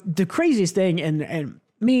the craziest thing, and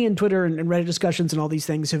me and Twitter and Reddit discussions and all these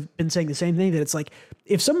things have been saying the same thing, that it's like,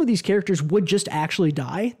 if some of these characters would just actually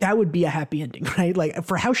die, that would be a happy ending, right? Like,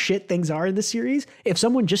 for how shit things are in this series, if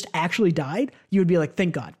someone just actually died, you would be like,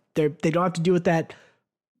 thank God. They don't have to deal with that.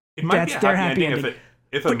 It might be a happy ending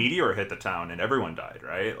if a meteor hit the town and everyone died,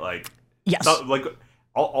 right? Like, yes. So, like,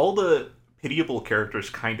 all the pitiable characters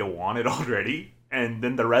kind of want it already, and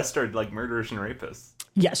then the rest are like murderers and rapists.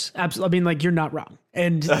 Yes, absolutely. I mean, like, you're not wrong.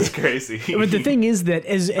 And that's crazy. But the thing is that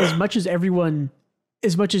as much as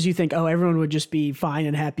you think, oh, everyone would just be fine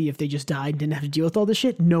and happy if they just died and didn't have to deal with all this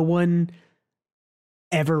shit, no one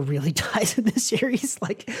ever really dies in this series.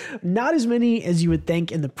 Like, not as many as you would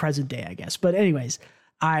think in the present day, I guess. But anyways,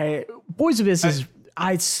 Boys of Abyss is,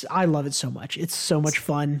 I love it so much. It's so much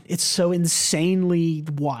fun. It's so insanely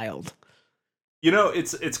wild. You know,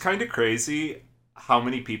 it's kind of crazy how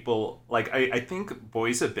many people, like, I think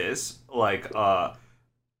Boys Abyss, like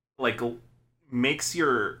makes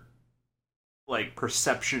your, like,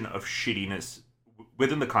 perception of shittiness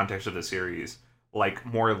within the context of the series, like,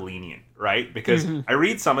 more lenient, right? Because I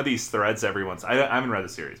read some of these threads every once, I haven't read the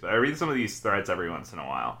series, but I read some of these threads every once in a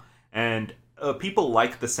while, and people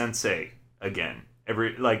like the sensei again,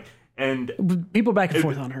 and people back and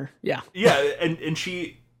forth on her. Yeah. And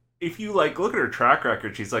she, if you, like, look at her track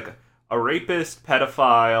record, she's like a rapist,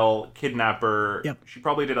 pedophile, kidnapper. Yep. She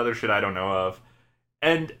probably did other shit I don't know of.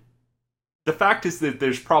 And the fact is that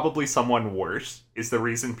there's probably someone worse is the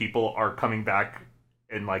reason people are coming back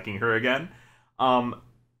and liking her again.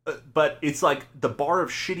 But it's like the bar of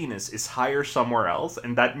shittiness is higher somewhere else,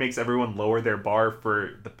 and that makes everyone lower their bar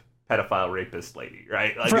for the pedophile rapist lady,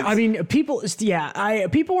 right? Like,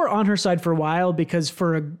 people were on her side for a while, because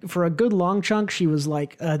for a good long chunk, she was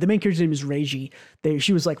like, the main character's name is Reiji.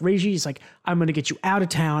 She was like, Reiji's like, I'm going to get you out of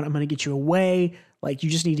town. I'm going to get you away. Like, you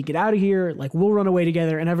just need to get out of here. Like, we'll run away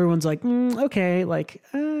together. And everyone's like, okay. Like,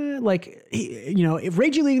 if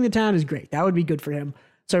Reiji leaving the town is great. That would be good for him.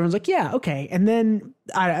 So everyone's like, yeah, okay. And then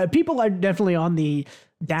people are definitely on the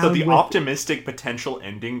down. So the optimistic potential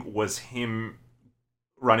ending was him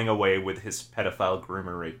running away with his pedophile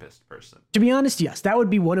groomer rapist person. To be honest, yes, that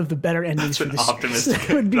would be one of the better endings for the series. That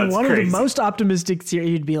would be one of the most optimistic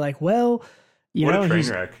series. You'd be like, well, what a train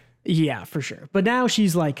wreck. Yeah, for sure. But now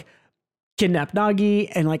she's like kidnapped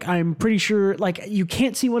Nagi, and like, I'm pretty sure, like, you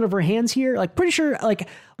can't see one of her hands here. Like, pretty sure, like,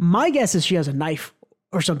 my guess is she has a knife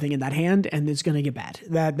or something in that hand, and it's gonna get bad.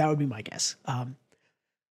 That would be my guess.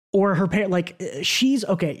 Or her parent, like, she's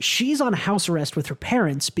on house arrest with her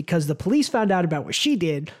parents because the police found out about what she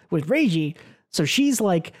did with Reiji. So she's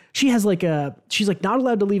not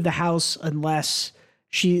allowed to leave the house unless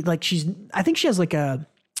I think she has like a,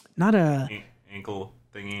 not a ankle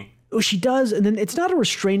thingy. Oh, she does. And then it's not a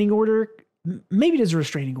restraining order. Maybe it is a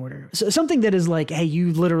restraining order. So something that is like, hey,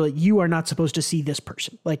 you are not supposed to see this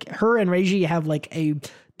person. Like, her and Reiji have like a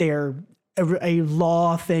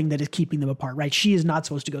law thing that is keeping them apart, right? She is not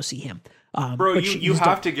supposed to go see him. Bro, you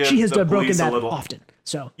have to give she has the broken police that a little often.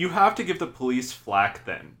 So you have to give the police flack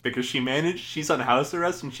then, because she's on house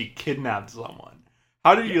arrest and she kidnapped someone.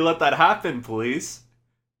 How did you let that happen, police?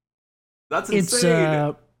 That's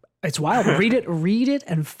insane. It's wild. Read it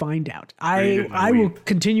and find out. I will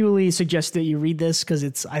continually suggest that you read this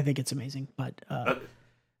because I think it's amazing. But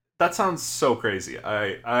that sounds so crazy.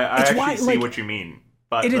 I actually see what you mean.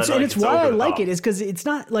 But it's why I like it, is because it's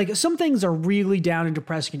not like, some things are really down and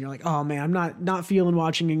depressing, and you're like, oh man, I'm not feeling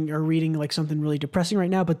watching or reading like something really depressing right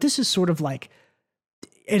now. But this is sort of like,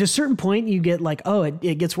 at a certain point you get like, oh,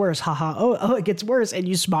 it gets worse, haha, oh it gets worse, and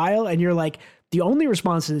you smile, and you're like, the only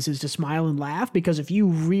response to this is to smile and laugh, because if you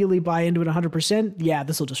really buy into it 100%, yeah,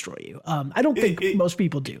 this will destroy you. I don't think most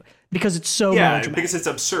people do, because it's so melodramatic. Because it's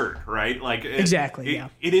absurd, right? Like, exactly.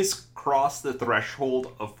 It is crossed the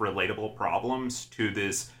threshold of relatable problems to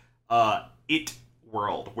this it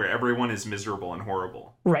world where everyone is miserable and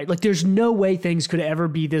horrible. Right. Like, there's no way things could ever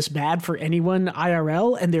be this bad for anyone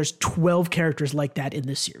IRL, and there's 12 characters like that in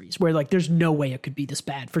this series, where like there's no way it could be this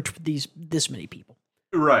bad for this many people.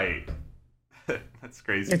 Right. That's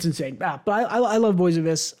crazy. It's insane. But I love Boys of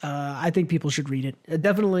Abyss. I think people should read it.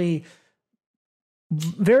 Definitely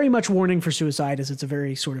very much warning for suicide, as it's a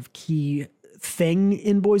very sort of key thing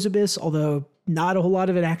in Boys of Abyss, although not a whole lot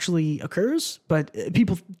of it actually occurs, but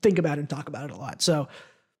people think about it and talk about it a lot. So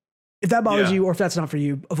if that bothers you, or if that's not for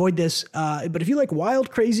you, avoid this. But if you like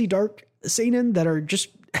wild, crazy, dark seinen that are just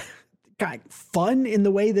kind of fun in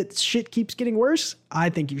the way that shit keeps getting worse, I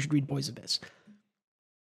think you should read Boys of Abyss.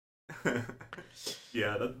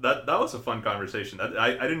 Yeah, that was a fun conversation.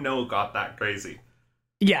 I didn't know it got that crazy.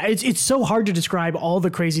 Yeah, it's so hard to describe all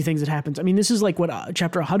the crazy things that happens. I mean, this is like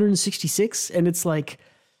chapter 166, and it's like,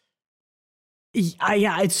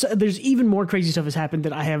 Yeah, it's there's even more crazy stuff has happened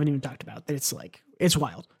that I haven't even talked about. That it's like it's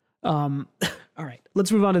wild. All right,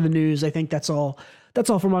 let's move on to the news. I think that's all. That's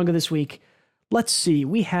all for manga this week. Let's see.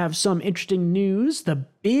 We have some interesting news. The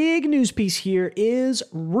big news piece here is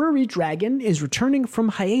Ruri Dragon is returning from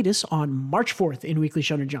hiatus on March 4th in Weekly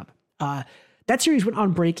Shonen Jump. That series went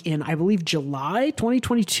on break in, I believe, July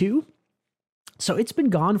 2022. So it's been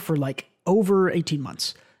gone for like over 18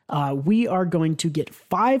 months. We are going to get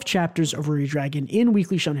 5 chapters of Ruri Dragon in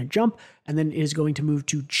Weekly Shonen Jump, and then it is going to move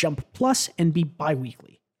to Jump Plus and be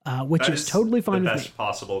bi-weekly, which is totally fine with me. The best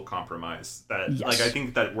possible compromise. That Yes. like I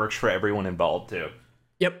think that works for everyone involved too.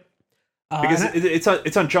 Yep. Because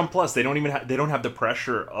it's on Jump Plus. They don't even they don't have the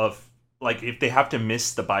pressure of like if they have to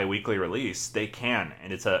miss the bi-weekly release, they can,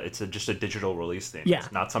 and it's just a digital release thing. Yeah.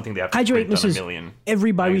 It's not something they have to Hydrate print on a misses million.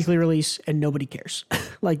 every bi-weekly release, and nobody cares.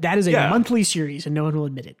 Like that is a monthly series, and no one will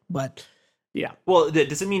admit it. But yeah. Well,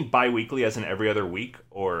 does it mean bi-weekly as in every other week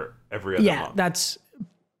or every other month? That's.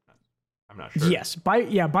 I'm not sure. Yes,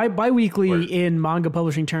 bi-weekly in manga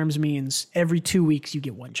publishing terms means every 2 weeks you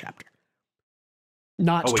get 1 chapter.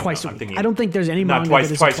 Not twice a week. I don't think there's any manga that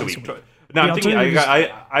is twice a week. No, I'm thinking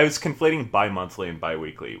I was conflating bi-monthly and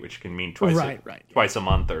bi-weekly, which can mean twice a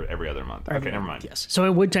month or every other month. Okay, never mind. Yes. So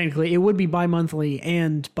it would be bi-monthly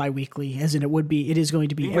and bi-weekly, as in it is going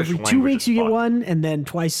to be English every 2 weeks you get 1 and then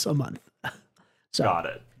twice a month. So Got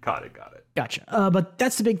it. Gotcha. But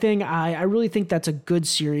that's the big thing. I really think that's a good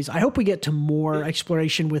series. I hope we get to more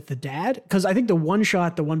exploration with the dad, because I think the one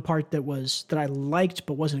part that I liked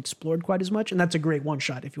but wasn't explored quite as much, and that's a great one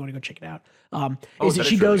shot if you want to go check it out. Is that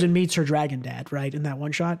she goes and meets her dragon dad, right, in that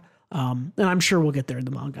one shot. And I'm sure we'll get there in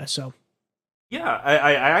the manga. So yeah,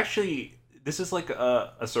 I actually this is like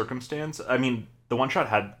a circumstance. I mean, the one shot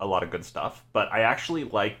had a lot of good stuff, but I actually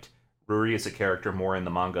liked Ruri as a character more in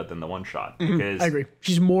the manga than the one shot. Because I agree.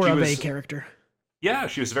 She's more of a character. Yeah,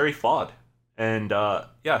 she was very flawed. And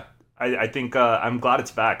I think I'm glad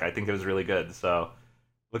it's back. I think it was really good. So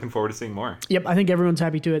looking forward to seeing more. Yep, I think everyone's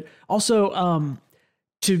happy to it. Also, a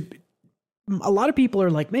lot of people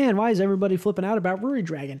are like, man, why is everybody flipping out about Ruri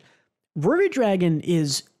Dragon? Ruri Dragon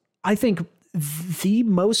is, I think, the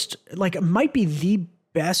most, like, it might be the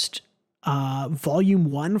best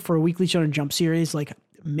volume 1 for a Weekly Shonen Jump series, like,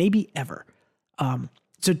 maybe ever.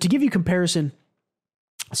 So to give you comparison,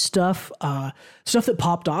 stuff that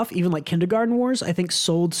popped off, even like Kindergarten Wars, I think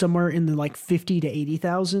sold somewhere in the like 50 to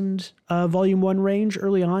 80,000 volume 1 range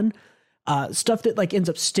early on. Stuff that like ends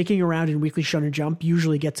up sticking around in Weekly Shonen Jump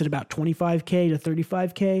usually gets at about 25k to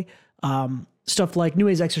 35k. Stuff like New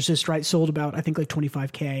Age Exorcist, right, sold about I think like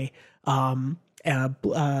 25k.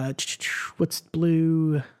 What's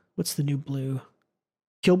blue? What's the new blue?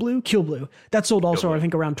 Kill Blue. That sold also, I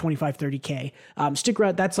think, around 25, 30k. Stick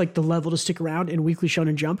around. That's like the level to stick around in Weekly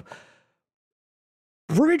Shonen Jump.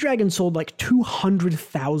 Ruri Dragon sold like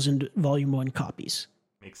 200,000 volume 1 copies.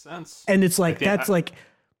 Makes sense. And it's like, they have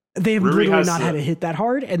literally not had a hit that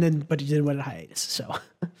hard, but it did win a hiatus. So,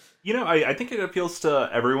 I think it appeals to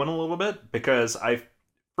everyone a little bit because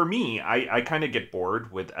for me, I kind of get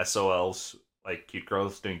bored with SOLs, like cute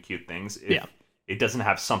girls doing cute things. It doesn't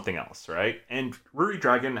have something else, right? And Ruri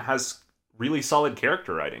Dragon has really solid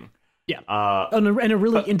character writing. Yeah. And a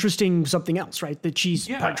really interesting something else, right? That she's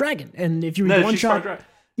part dragon. And if you read one shot,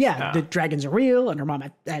 the dragons are real and her mom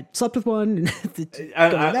had slept with one.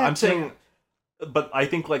 I'm saying, but I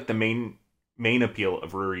think like the main appeal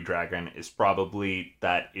of Ruri Dragon is probably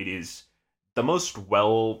that it is the most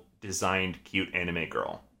well-designed cute anime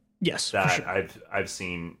girl. Yes, that for sure. I've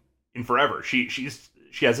seen in forever. She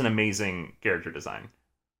has an amazing character design.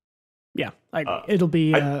 Yeah, it'll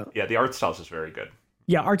be. The art style is very good.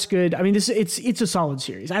 Yeah, art's good. I mean, it's a solid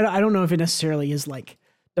series. I don't know if it necessarily is like,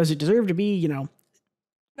 does it deserve to be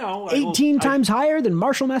 18 times higher than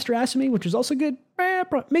Martial Master Asumi, which is also good?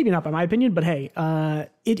 Maybe not by my opinion, but hey,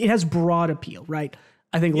 it has broad appeal, right?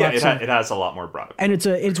 I think it has a lot more broad appeal. And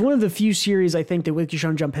it's one of the few series I think that Weekly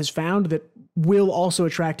Shonen Jump has found that will also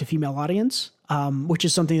attract a female audience, which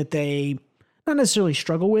is something that they not necessarily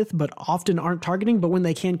struggle with, but often aren't targeting. But when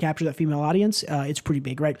they can capture that female audience, it's pretty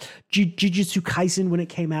big, right? Jujutsu Kaisen, when it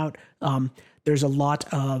came out, there's a lot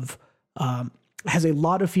of has a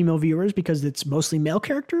lot of female viewers because it's mostly male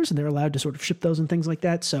characters, and they're allowed to sort of ship those and things like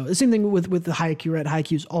that. So the same thing with the Haikyuu, right?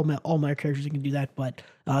 Haikyuu's all male characters, you can do that, but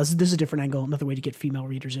this is a different angle, another way to get female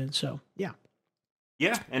readers in. So yeah,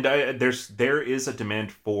 and there is a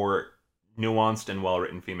demand for nuanced and well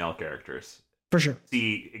written female characters. For sure.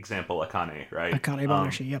 See example Akane, right? Akane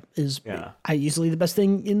Bonashi, is easily the best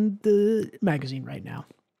thing in the magazine right now.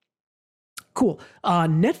 Cool.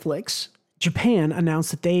 Netflix Japan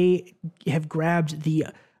announced that they have grabbed the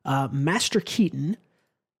Master Keaton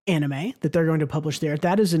anime that they're going to publish there.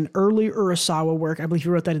 That is an early Urasawa work. I believe he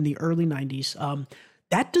wrote that in the early 90s.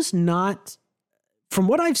 That does not, from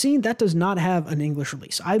what I've seen, that does not have an English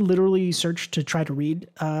release. I literally searched to try to read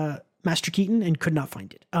Master Keaton and could not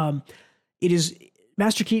find it.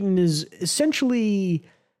 Master Keaton is essentially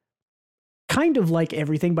kind of like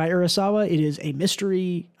everything by Urasawa. It is a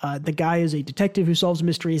mystery. The guy is a detective who solves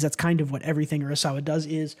mysteries. That's kind of what everything Urasawa does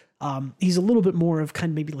is. He's a little bit more of kind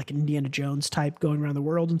of maybe like an Indiana Jones type going around the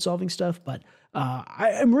world and solving stuff. But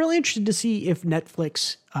I'm really interested to see if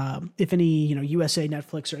Netflix, if any, USA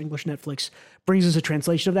Netflix or English Netflix brings us a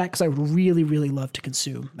translation of that, because I would really, really love to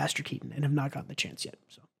consume Master Keaton and have not gotten the chance yet.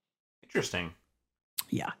 So interesting.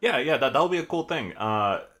 Yeah. That'll be a cool thing.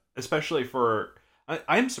 Especially for,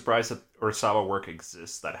 I am surprised that Urasawa work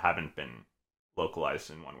exists that haven't been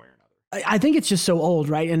localized in one way or another. I think it's just so old,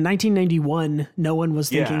 right? In 1991, no one was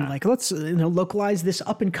thinking like, let's localize this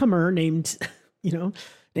up and comer named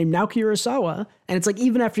named Naoki Urasawa. And it's like,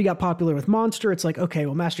 even after he got popular with Monster, it's like, okay,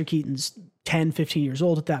 well, Master Keaton's 10, 15 years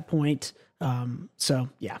old at that point. So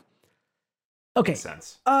yeah. Okay. Makes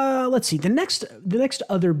sense. Let's see. The next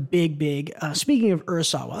other big, speaking of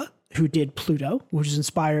Urasawa, who did Pluto, which is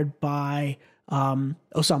inspired by Osamu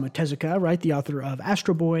Tezuka, right? The author of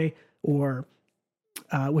Astro Boy, or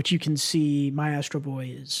which you can see, my Astro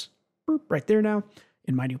Boy is right there now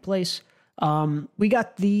in my new place. We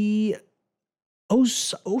got the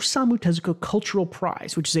Osamu Tezuka Cultural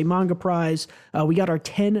Prize, which is a manga prize. We got our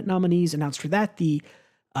 10 nominees announced for that. The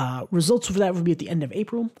results for that will be at the end of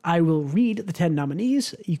April. I will read the 10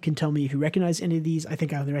 nominees. You can tell me if you recognize any of these. I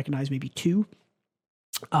think I only recognize maybe 2.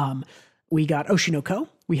 We got Oshinoko.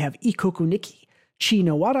 We have Ikoku Nikki, Chi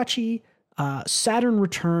no Warachi, Saturn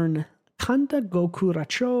Return, Kanda Goku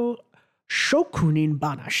Racho, Shokunin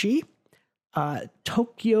Banashi,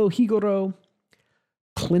 Tokyo Higoro,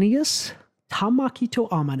 Clinius, Tamaki to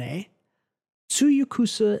Amane,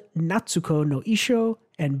 Tsuyukusa Natsuko no Isho,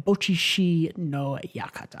 and Bochishi no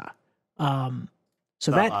Yakata.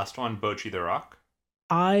 So that last one, Bochi the Rock?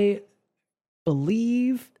 I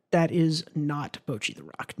believe that is not Bochi the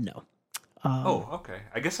Rock, no. Okay.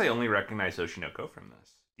 I guess I only recognize Oshinoko from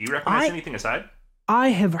this. Do you recognize anything aside? I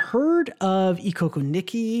have heard of Ikoku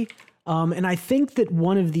Nikki, and I think that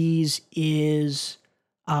one of these is,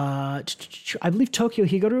 I believe Tokyo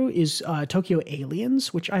Higoro is Tokyo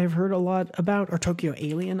Aliens, which I have heard a lot about, or Tokyo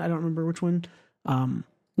Alien. I don't remember which one.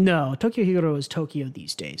 No, Tokyo Higoro is Tokyo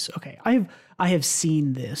these days. Okay, I have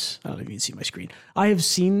seen this. I don't know if you can see my screen. I have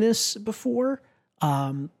seen this before,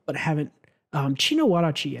 but I haven't. Chino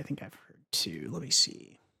Warachi, I think I've heard too. Let me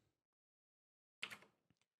see.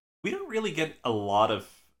 We don't really get a lot of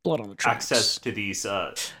Blood on the Tracks access to these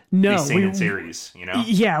no, these seinen series,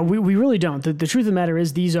 Yeah, we really don't. The truth of the matter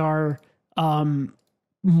is these are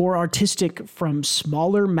more artistic from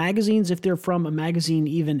smaller magazines, if they're from a magazine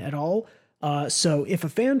even at all. So if a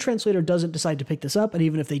fan translator doesn't decide to pick this up, and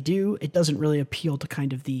even if they do, it doesn't really appeal to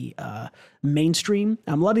kind of the mainstream.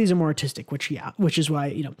 A lot of these are more artistic, which is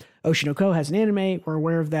why, Oshinoko has an anime. We're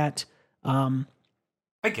aware of that.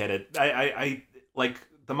 I get it. I like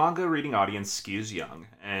the manga reading audience skews young,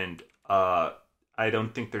 and I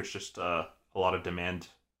don't think there's just a lot of demand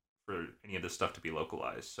for any of this stuff to be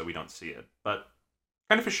localized, so we don't see it. But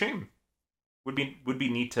kind of a shame. Would be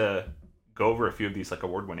neat to go over a few of these like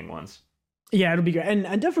award-winning ones. Yeah, it'll be great.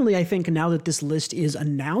 And definitely, I think now that this list is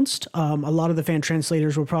announced, a lot of the fan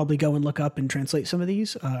translators will probably go and look up and translate some of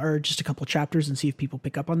these, or just a couple chapters and see if people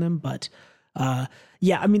pick up on them. But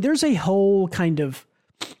yeah, I mean, there's a whole kind of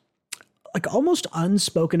like almost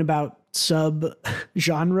unspoken about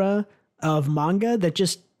sub-genre of manga that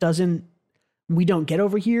just we don't get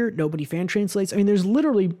over here. Nobody fan translates. I mean, there's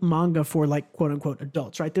literally manga for like quote unquote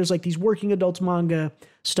adults, right? There's like these working adults manga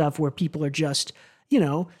stuff where people are just,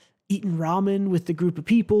 eating ramen with the group of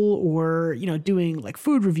people, or, doing like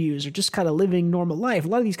food reviews, or just kind of living normal life. A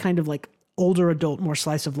lot of these kind of like older adult, more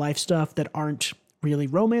slice of life stuff that aren't really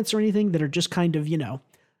romance or anything, that are just kind of,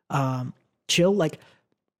 chill. Like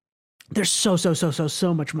there's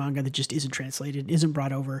so much manga that just isn't translated, isn't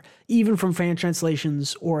brought over, even from fan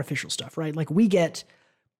translations or official stuff, right? Like we get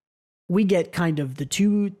kind of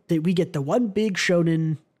we get the one big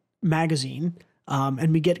shonen magazine,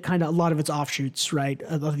 and we get kind of a lot of its offshoots, right?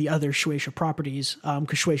 A lot of the other Shueisha properties,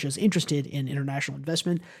 because Shueisha is interested in international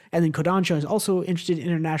investment. And then Kodansha is also interested in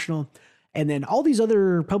international. And then all these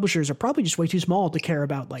other publishers are probably just way too small to care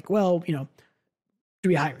about, like, well, do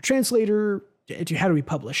we hire a translator? How do we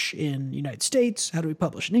publish in the United States? How do we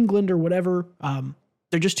publish in England or whatever?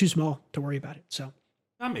 They're just too small to worry about it. So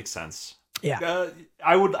that makes sense. Yeah.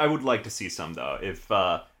 I would like to see some, though. If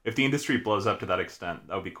if the industry blows up to that extent,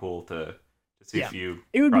 that would be cool to see a few.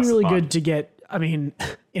 It would be really good to get. I mean,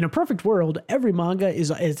 in a perfect world, every manga is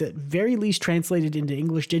at very least translated into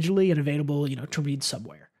English digitally and available, to read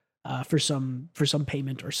somewhere for some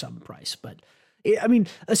payment or some price. But I mean,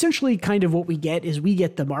 essentially, kind of what we get is we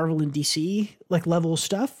get the Marvel and DC like level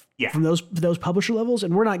stuff from those publisher levels,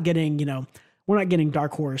 and we're not getting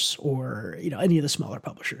Dark Horse or any of the smaller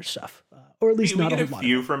publishers stuff, or at least not we a get lot. A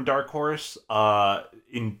few from Dark Horse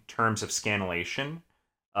in terms of scanlation.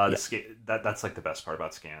 That's like the best part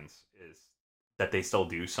about scans is that they still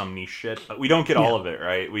do some niche shit, but we don't get all of it,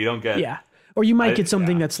 right? We don't get or you might get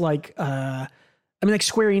something that's like like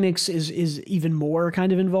Square Enix is even more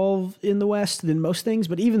kind of involved in the West than most things,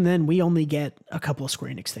 but even then we only get a couple of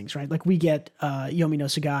Square Enix things, right? Like we get Yomi no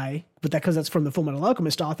Sugai, but because that's from the Full Metal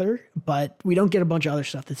Alchemist author, but we don't get a bunch of other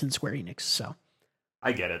stuff that's in Square Enix. So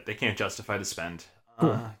I get it. They can't justify the spend.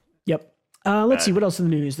 Cool. Yep. Let's see what else in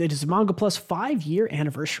the news. It is Manga Plus 5-year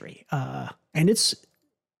anniversary, and it's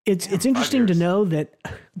interesting to know that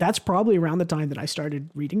that's probably around the time that I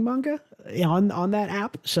started reading manga on that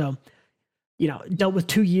app. So, dealt with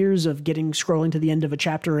 2 years of scrolling to the end of a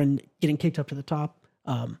chapter and getting kicked up to the top.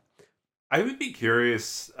 I would be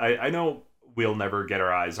curious. I know we'll never get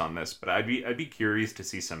our eyes on this, but I'd be curious to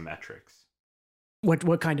see some metrics.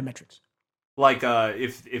 What kind of metrics? Like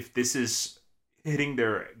if this is hitting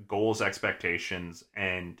their goals, expectations,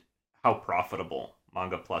 and how profitable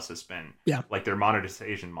Manga Plus has been. Yeah. Like their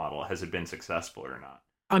monetization model, has it been successful or not?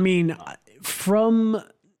 I mean, I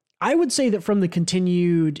would say that from the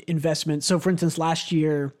continued investment. So for instance, last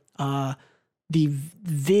year, the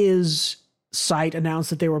Viz site announced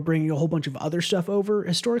that they were bringing a whole bunch of other stuff over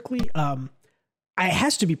historically. It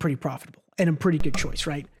has to be pretty profitable and a pretty good choice,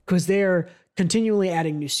 right? Because they're continually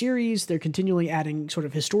adding new series. They're continually adding sort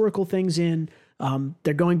of historical things in.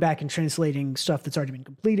 They're going back and translating stuff that's already been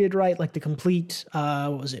completed, right? Like the complete,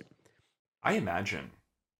 what was it? I imagine.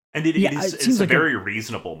 And it's a very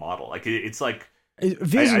reasonable model. Like it's like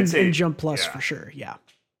Viz and Jump Plus for sure. Yeah.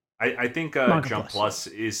 I think Jump Plus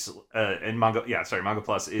is and Manga. Yeah, sorry, Manga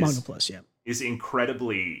Plus is Manga Plus. Yeah, is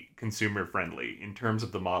incredibly consumer friendly in terms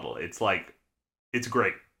of the model. It's like it's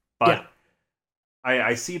great, but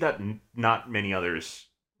I see that not many others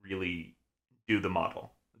really do the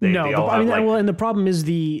model. And the problem is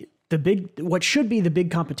the big, what should be the big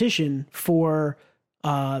competition for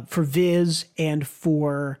Viz and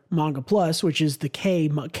for Manga Plus, which is the K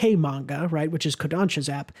manga, right? Which is Kodansha's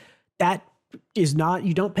app. That is not,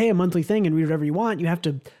 you don't pay a monthly thing and read whatever you want. You have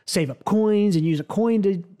to save up coins and use a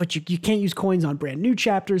coin but you can't use coins on brand new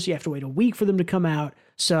chapters. You have to wait a week for them to come out.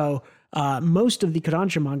 So most of the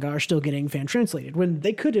Kodansha manga are still getting fan translated when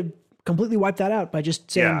they could have completely wiped that out by just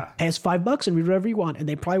saying, pay us $5 and read whatever you want. And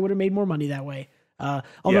they probably would have made more money that way. I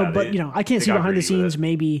can't see behind the scenes.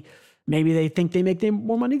 Maybe they think they make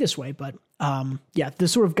more money this way, but the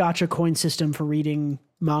sort of gacha coin system for reading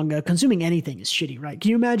manga, consuming anything is shitty, right? Can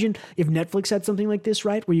you imagine if Netflix had something like this,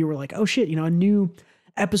 right? Where you were like, oh shit, a new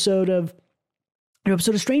episode of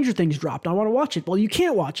Stranger Things dropped. I want to watch it. Well, you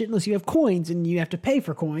can't watch it unless you have coins, and you have to pay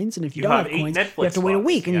for coins. And if you don't have coins, Netflix you have to wait a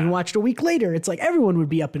week, and you can watch it a week later. It's like everyone would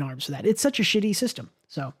be up in arms for that. It's such a shitty system.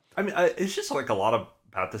 So I mean, it's just like a lot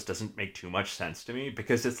about this doesn't make too much sense to me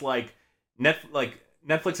because it's like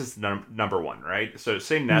Netflix is number one, right? So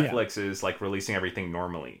say Netflix is like releasing everything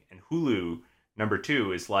normally, and Hulu number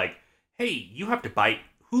two is like, hey, you have to buy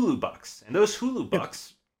Hulu bucks, and those Hulu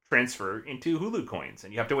bucks transfer into Hulu coins,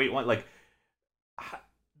 and you have to wait one like.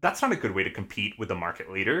 That's not a good way to compete with the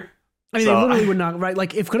market leader. I mean, they literally would not, right?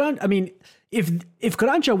 Like if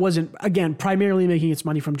Kodansha wasn't, again, primarily making its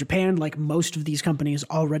money from Japan, like most of these companies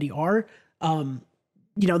already are,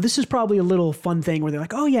 this is probably a little fun thing where they're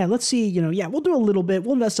like, oh yeah, let's see, we'll do a little bit,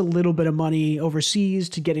 we'll invest a little bit of money overseas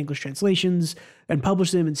to get English translations and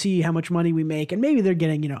publish them and see how much money we make. And maybe they're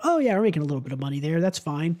getting, we're making a little bit of money there. That's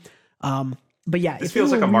fine. But yeah, this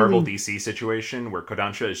feels like a Marvel DC situation where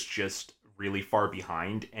Kodansha is just really far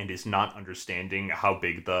behind and is not understanding how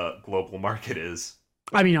big the global market is.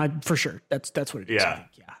 I mean, for sure. That's what it is. Yeah.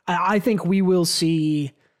 I think we will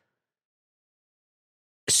see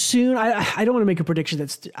soon. I don't want to make a prediction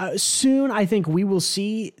that's soon. I think we will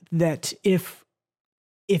see that if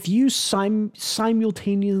you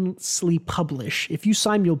simultaneously publish, if you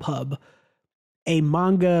simulpub a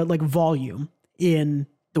manga like volume in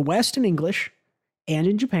the West in English and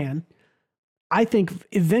in Japan, I think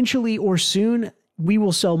eventually or soon we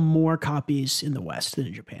will sell more copies in the West than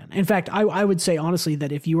in Japan. In fact, I would say honestly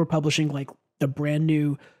that if you were publishing like the brand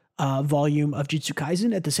new volume of Jujutsu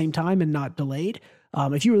Kaisen at the same time and not delayed,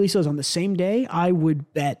 if you release those on the same day, I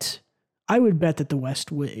would bet I would bet that the West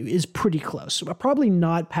is pretty close. Probably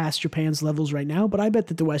not past Japan's levels right now, but I bet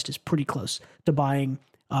that the West is pretty close to buying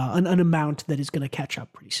an amount that is going to catch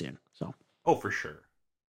up pretty soon. So, oh, for sure,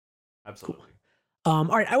 absolutely. Cool. All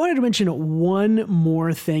right, I wanted to mention one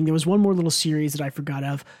more thing. There was one more little series that I forgot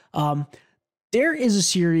of. There is a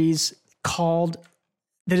series called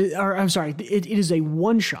it is a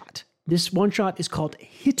one shot. This one shot is called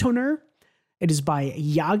Hitoner. It is by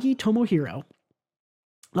Yagi Tomohiro.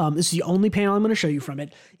 This is the only panel I'm going to show you from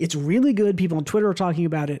it. It's really good. People on Twitter are talking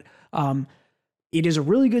about it. It is a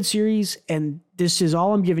really good series, and this is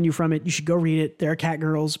all I'm giving you from it. You should go read it. They're cat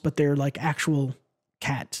girls, but they're like actual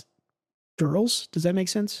cat girls. Does that make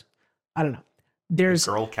sense? I don't know. There's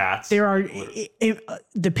girl cats. There are.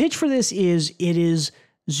 The pitch for this is it is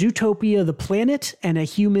Zootopia, the planet, and a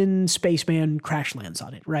human spaceman crash lands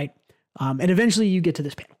on it, right? And eventually you get to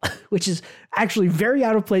this panel, which is actually very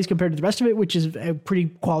out of place compared to the rest of it, which is a pretty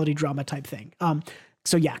quality drama type thing.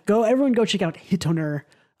 So yeah, everyone go check out Hitoner.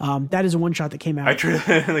 That is a one shot that came out. I truly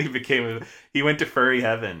he went to furry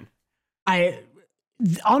heaven.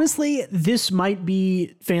 Honestly, this might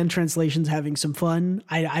be fan translations having some fun.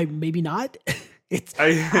 I maybe not.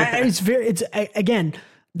 Again,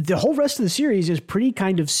 the whole rest of the series is pretty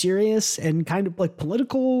kind of serious and kind of like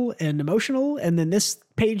political and emotional. And then this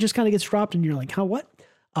page just kind of gets dropped and you're like, huh, what?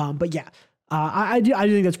 But yeah, I do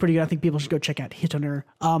think that's pretty good. I think people should go check out Hitoner.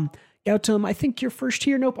 Gautam, I think you're first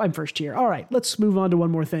here. Nope, I'm first here. All right, let's move on to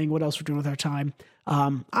one more thing. What else we're doing with our time?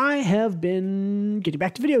 I have been getting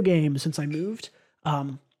back to video games since I moved.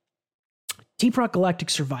 Deep Rock Galactic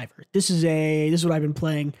Survivor. This is what I've been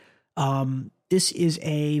playing. This is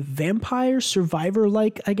a vampire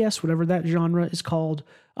survivor-like, I guess, whatever that genre is called,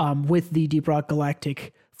 with the Deep Rock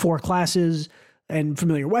Galactic 4 classes and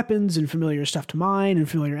familiar weapons and familiar stuff to mine and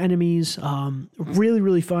familiar enemies. Really,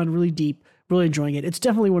 really fun, really deep, really enjoying it. It's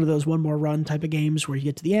definitely one of those one more run type of games where you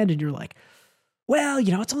get to the end and you're like, well,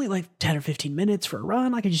 it's only like 10 or 15 minutes for a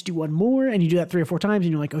run. I could just do one more. And you do that 3 or 4 times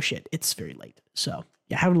and you're like, oh shit, it's very late. So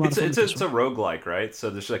yeah, having a lot of fun. It's a roguelike, right? So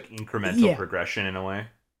there's like incremental progression in a way.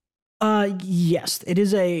 Yes, it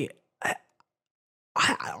is I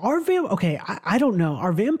don't know.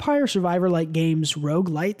 Are vampire survivor like games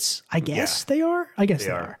roguelites? I guess they are. I guess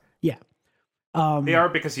they are. Yeah. They are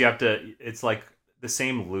because you have to, it's like the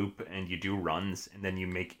same loop and you do runs and then you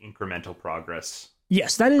make incremental progress.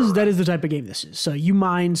 Yes, that is the type of game this is. So you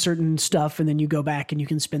mine certain stuff and then you go back and you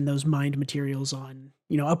can spend those mined materials on,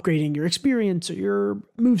 upgrading your experience or your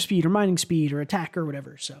move speed or mining speed or attack or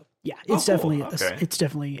whatever. So yeah, it's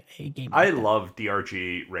definitely a game. I love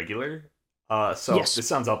DRG regular. Yes. This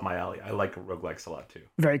sounds up my alley. I like roguelikes a lot too.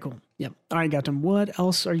 Very cool. Yep. All right, Gautam, what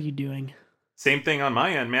else are you doing? Same thing on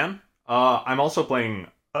my end, man. I'm also playing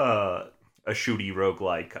a shooty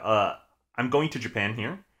roguelike. I'm going to Japan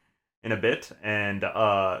here in a bit, and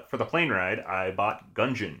for the plane ride, I bought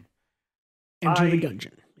Gungeon. Enter the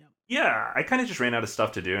Gungeon. Yeah, I kind of just ran out of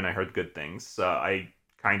stuff to do, and I heard good things, so I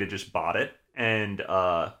kind of just bought it, and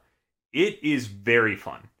it is very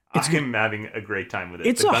fun. I'm having a great time with it.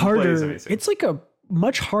 It's it's like a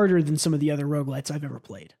much harder than some of the other roguelites I've ever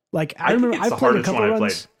played. Like I remember I played a couple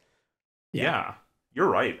runs. Yeah, you're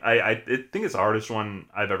right. I think it's the hardest one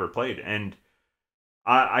I've ever played, and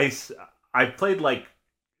I played like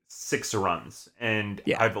 6 runs, and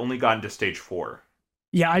I've only gotten to stage 4.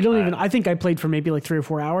 Yeah, I think I played for maybe like 3 or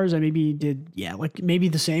 4 hours. I maybe did, maybe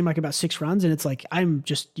the same, like about 6 runs. And it's like, you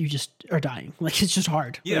just are dying. Like, it's just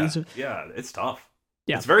hard. Yeah. It's tough.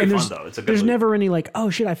 Yeah. It's very fun though. It's a good There's never any like, oh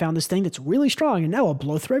shit, I found this thing that's really strong and now I'll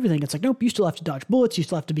blow through everything. It's like, nope, you still have to dodge bullets. You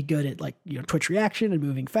still have to be good at like, twitch reaction and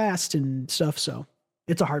moving fast and stuff. So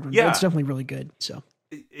it's a hard one. Yeah. But it's definitely really good. So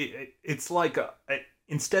it's like,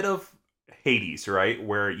 instead of Hades, right,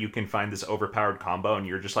 where you can find this overpowered combo and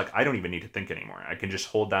you're just like, I don't even need to think anymore. I can just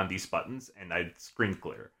hold down these buttons and I screen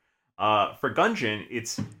clear. For Gungeon,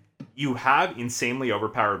 it's you have insanely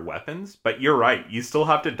overpowered weapons, but you're right, you still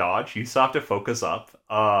have to dodge, you still have to focus up.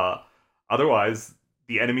 Otherwise,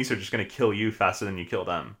 the enemies are just going to kill you faster than you kill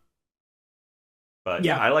them. But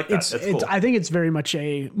yeah, I like that. That's cool. I think it's very much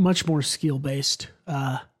much more skill based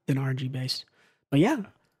than RNG based. But yeah.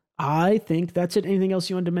 I think that's it. Anything else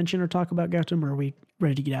you wanted to mention or talk about, Gautam, or are we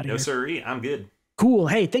ready to get out of here? No, sirree. I'm good. Cool.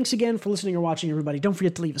 Hey, thanks again for listening or watching, everybody. Don't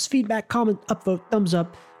forget to leave us feedback, comment, upvote, thumbs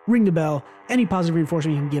up, ring the bell, any positive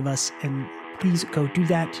reinforcement you can give us, and please go do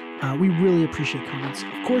that. We really appreciate comments.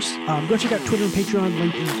 Of course, go check out Twitter and Patreon,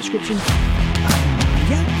 link in the description.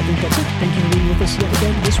 I think that's it. Thank you for being with us yet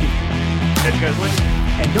again this week. Catch you guys later.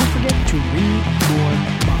 And don't forget to read more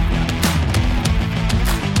manga.